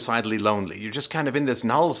completely suicidally lonely. You're just kind of in this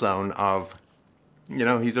null zone of, you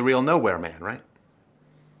know, he's a real nowhere man, right?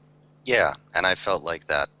 Yeah, and I felt like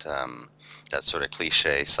that that sort of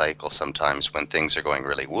cliche cycle sometimes when things are going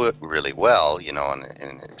really well, you know,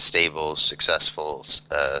 and stable, successful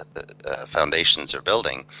foundations are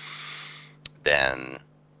building, then,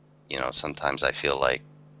 you know, sometimes I feel like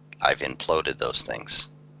I've imploded those things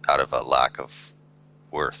out of a lack of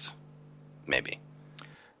worth, maybe.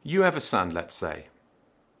 You have a son, let's say,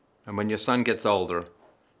 and when your son gets older,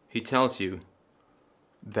 he tells you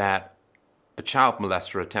that a child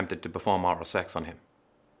molester attempted to perform oral sex on him.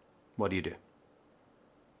 What do you do?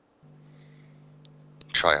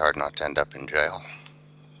 Try hard not to end up in jail.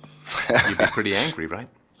 You'd be pretty angry, right?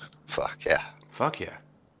 Fuck yeah. Fuck yeah.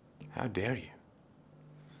 How dare you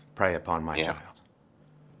prey upon my child?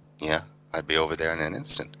 Yeah, I'd be over there in an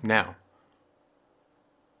instant. Now,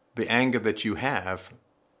 the anger that you have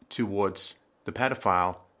towards the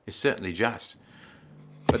pedophile is certainly just.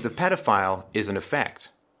 But the pedophile is an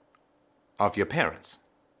effect of your parents.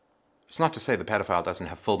 It's not to say the pedophile doesn't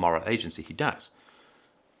have full moral agency. He does.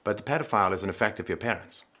 But the pedophile is an effect of your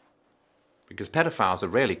parents. Because pedophiles are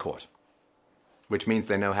rarely caught, which means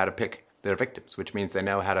they know how to pick their victims, which means they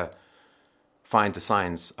know how to find the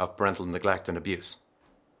signs of parental neglect and abuse.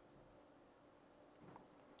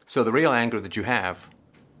 So the real anger that you have,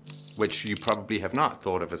 which you probably have not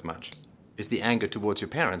thought of as much, is the anger towards your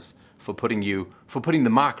parents for putting the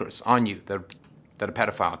markers on you that a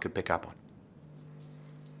pedophile could pick up on.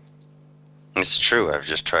 It's true. I've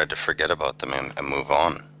just tried to forget about them and move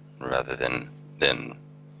on rather than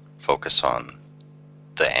focus on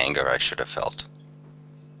the anger I should have felt.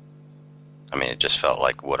 I mean, it just felt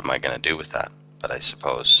like, what am I going to do with that? But I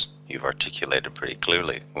suppose you've articulated pretty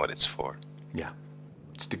clearly what it's for. Yeah.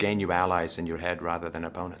 It's to gain you allies in your head rather than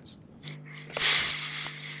opponents.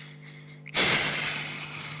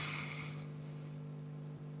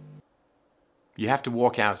 You have to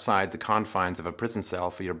walk outside the confines of a prison cell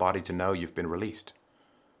for your body to know you've been released.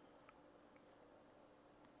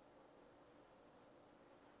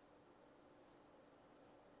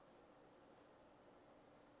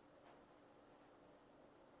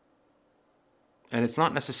 And it's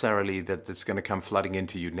not necessarily that it's going to come flooding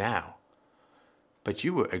into you now, but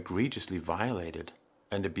you were egregiously violated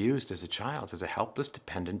and abused as a child, as a helpless,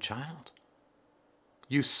 dependent child.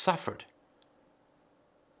 You suffered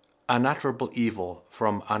unutterable evil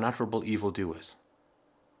from unutterable evildoers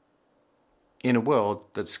in a world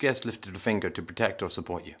that scarce lifted a finger to protect or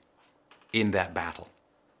support you in that battle,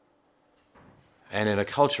 and in a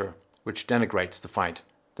culture which denigrates the fight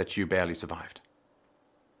that you barely survived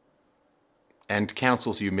and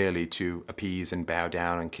counsels you merely to appease and bow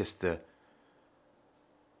down and kiss the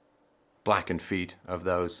blackened feet of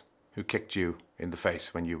those who kicked you in the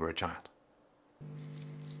face when you were a child.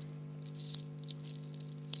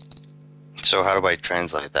 So how do I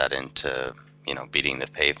translate that into, you know, beating the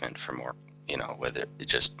pavement for more, you know, whether it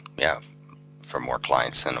just, for more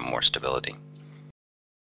clients and more stability?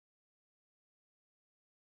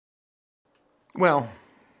 Well,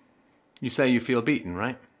 you say you feel beaten,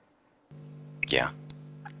 right? Yeah.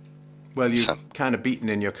 Well, you're kind of beaten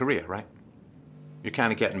in your career, right? You're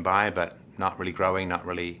kind of getting by, but not really growing, not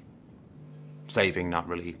really saving, not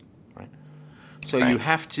really, right? So you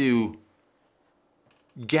have to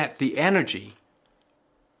get the energy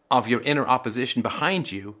of your inner opposition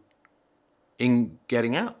behind you in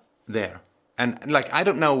getting out there. And like, I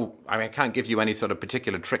don't know, I mean, I can't give you any sort of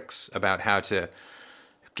particular tricks about how to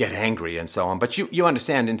get angry and so on. But you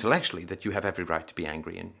understand intellectually that you have every right to be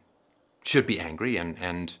angry and should be angry,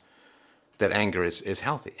 and that anger is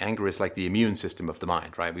healthy. Anger is like the immune system of the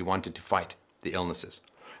mind, right? We want it to fight the illnesses.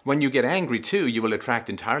 When you get angry too, you will attract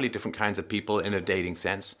entirely different kinds of people in a dating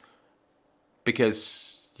sense,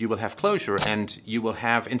 because you will have closure, and you will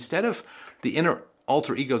have, instead of the inner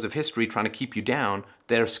alter egos of history trying to keep you down,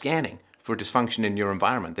 they're scanning for dysfunction in your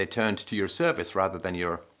environment. They turned to your service rather than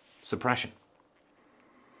your suppression.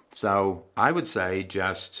 So I would say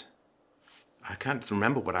I can't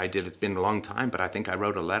remember what I did. It's been a long time, but I think I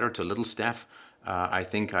wrote a letter to little Steph. I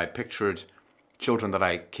think I pictured children that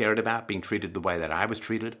I cared about being treated the way that I was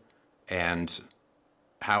treated, and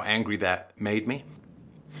how angry that made me.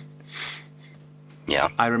 Yeah,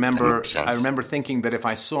 I remember thinking that if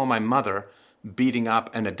I saw my mother beating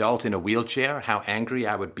up an adult in a wheelchair, how angry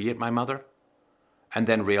I would be at my mother. And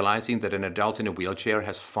then realizing that an adult in a wheelchair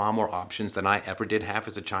has far more options than I ever did have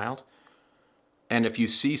as a child. And if you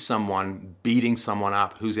see someone beating someone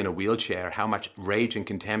up who's in a wheelchair, how much rage and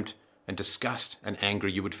contempt and disgust and anger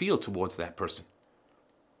you would feel towards that person.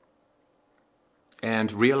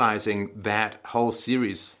 And realizing that whole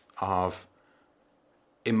series of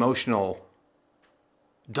emotional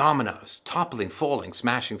dominoes, toppling, falling,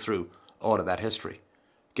 smashing through all of that history,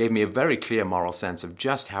 gave me a very clear moral sense of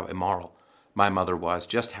just how immoral my mother was,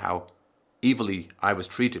 just how evilly I was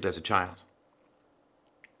treated as a child,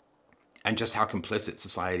 and just how complicit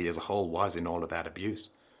society as a whole was in all of that abuse.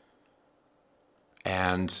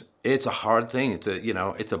 And it's a hard thing.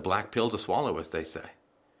 It's a black pill to swallow, as they say,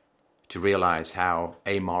 to realize how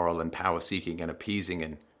amoral and power-seeking and appeasing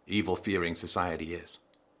and evil-fearing society is,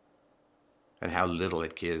 and how little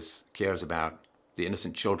it cares about the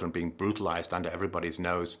innocent children being brutalized under everybody's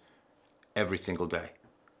nose every single day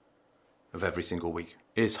of every single week.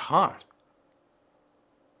 It is hard.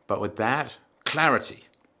 But with that clarity,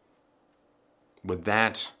 with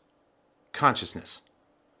that consciousness,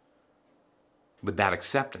 with that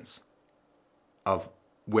acceptance of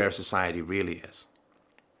where society really is,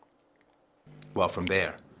 well, from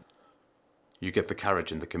there, you get the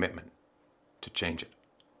courage and the commitment to change it.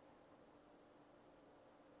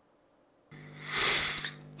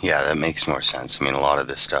 Yeah, that makes more sense. I mean, a lot of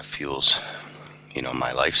this stuff fuels,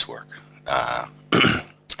 my life's work.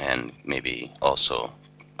 And maybe also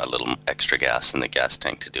a little extra gas in the gas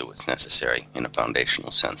tank to do what's necessary in a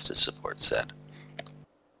foundational sense to support said.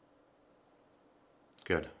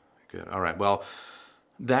 Good. All right. Well,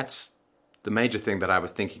 that's the major thing that I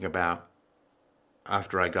was thinking about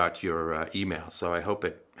after I got your email. So I hope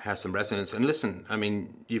it has some resonance. And listen, I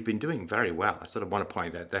mean, you've been doing very well. I sort of want to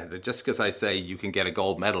point out that just because I say you can get a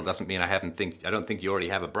gold medal doesn't mean I don't think you already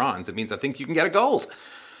have a bronze. It means I think you can get a gold.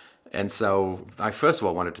 And so I first of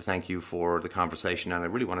all wanted to thank you for the conversation, and I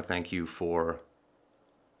really want to thank you for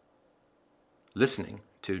listening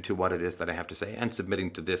to what it is that I have to say and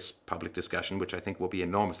submitting to this public discussion, which I think will be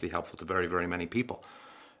enormously helpful to very, very many people.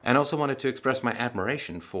 And also wanted to express my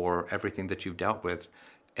admiration for everything that you've dealt with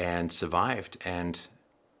and survived and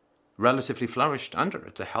relatively flourished under.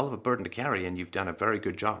 It's a hell of a burden to carry, and you've done a very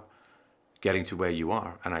good job getting to where you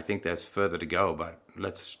are. And I think there's further to go, but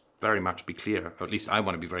let's very much be clear, or at least I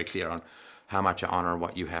want to be very clear on how much I honor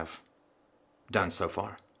what you have done so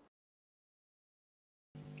far.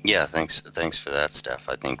 Yeah, thanks for that, Steph.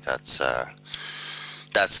 I think that's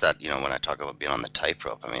that, when I talk about being on the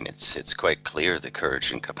tightrope, I mean, it's quite clear the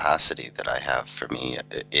courage and capacity that I have for me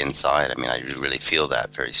inside. I mean, I really feel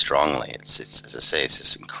that very strongly. It's as I say, it's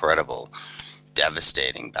this incredible,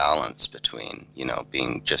 devastating balance between,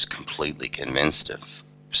 being just completely convinced of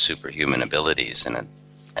superhuman abilities and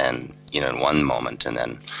in one moment, and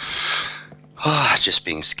then just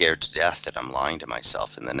being scared to death that I'm lying to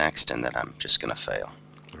myself in the next, and that I'm just going to fail.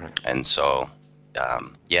 Right. And so,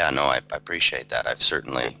 I appreciate that.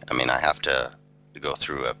 I have to go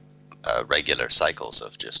through a regular cycles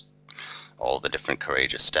of just all the different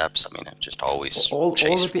courageous steps. I mean, I just always all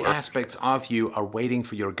of the aspects of you are waiting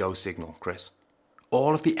for your go signal, Chris.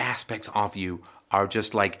 All of the aspects of you are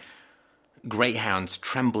just like greyhounds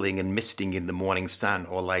trembling and misting in the morning sun,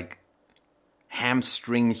 or like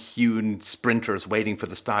hamstring-hewn sprinters waiting for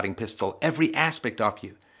the starting pistol. Every aspect of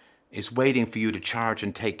you is waiting for you to charge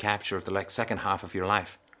and take capture of the second half of your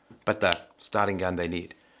life. But the starting gun they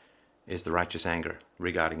need is the righteous anger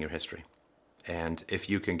regarding your history. And if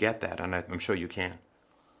you can get that, and I'm sure you can,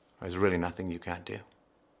 there's really nothing you can't do.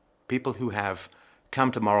 People who have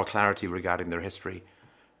come to moral clarity regarding their history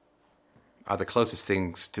are the closest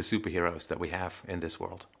things to superheroes that we have in this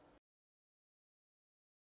world.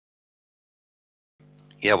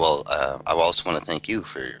 Yeah, well, I also want to thank you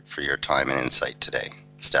for your time and insight today,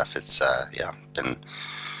 Steph. It's been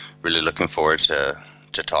really looking forward to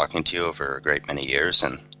talking to you over a great many years,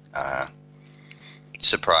 and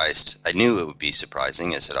surprised. I knew it would be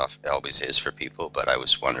surprising, as it always is for people, but I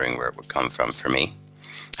was wondering where it would come from for me.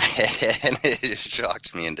 And it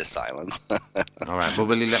shocked me into silence. All right. Well,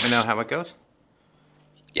 will you let me know how it goes?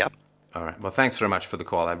 Yep. All right. Well, thanks very much for the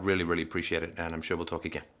call. I really, really appreciate it, and I'm sure we'll talk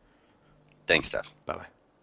again. Thanks, Steph. Bye-bye.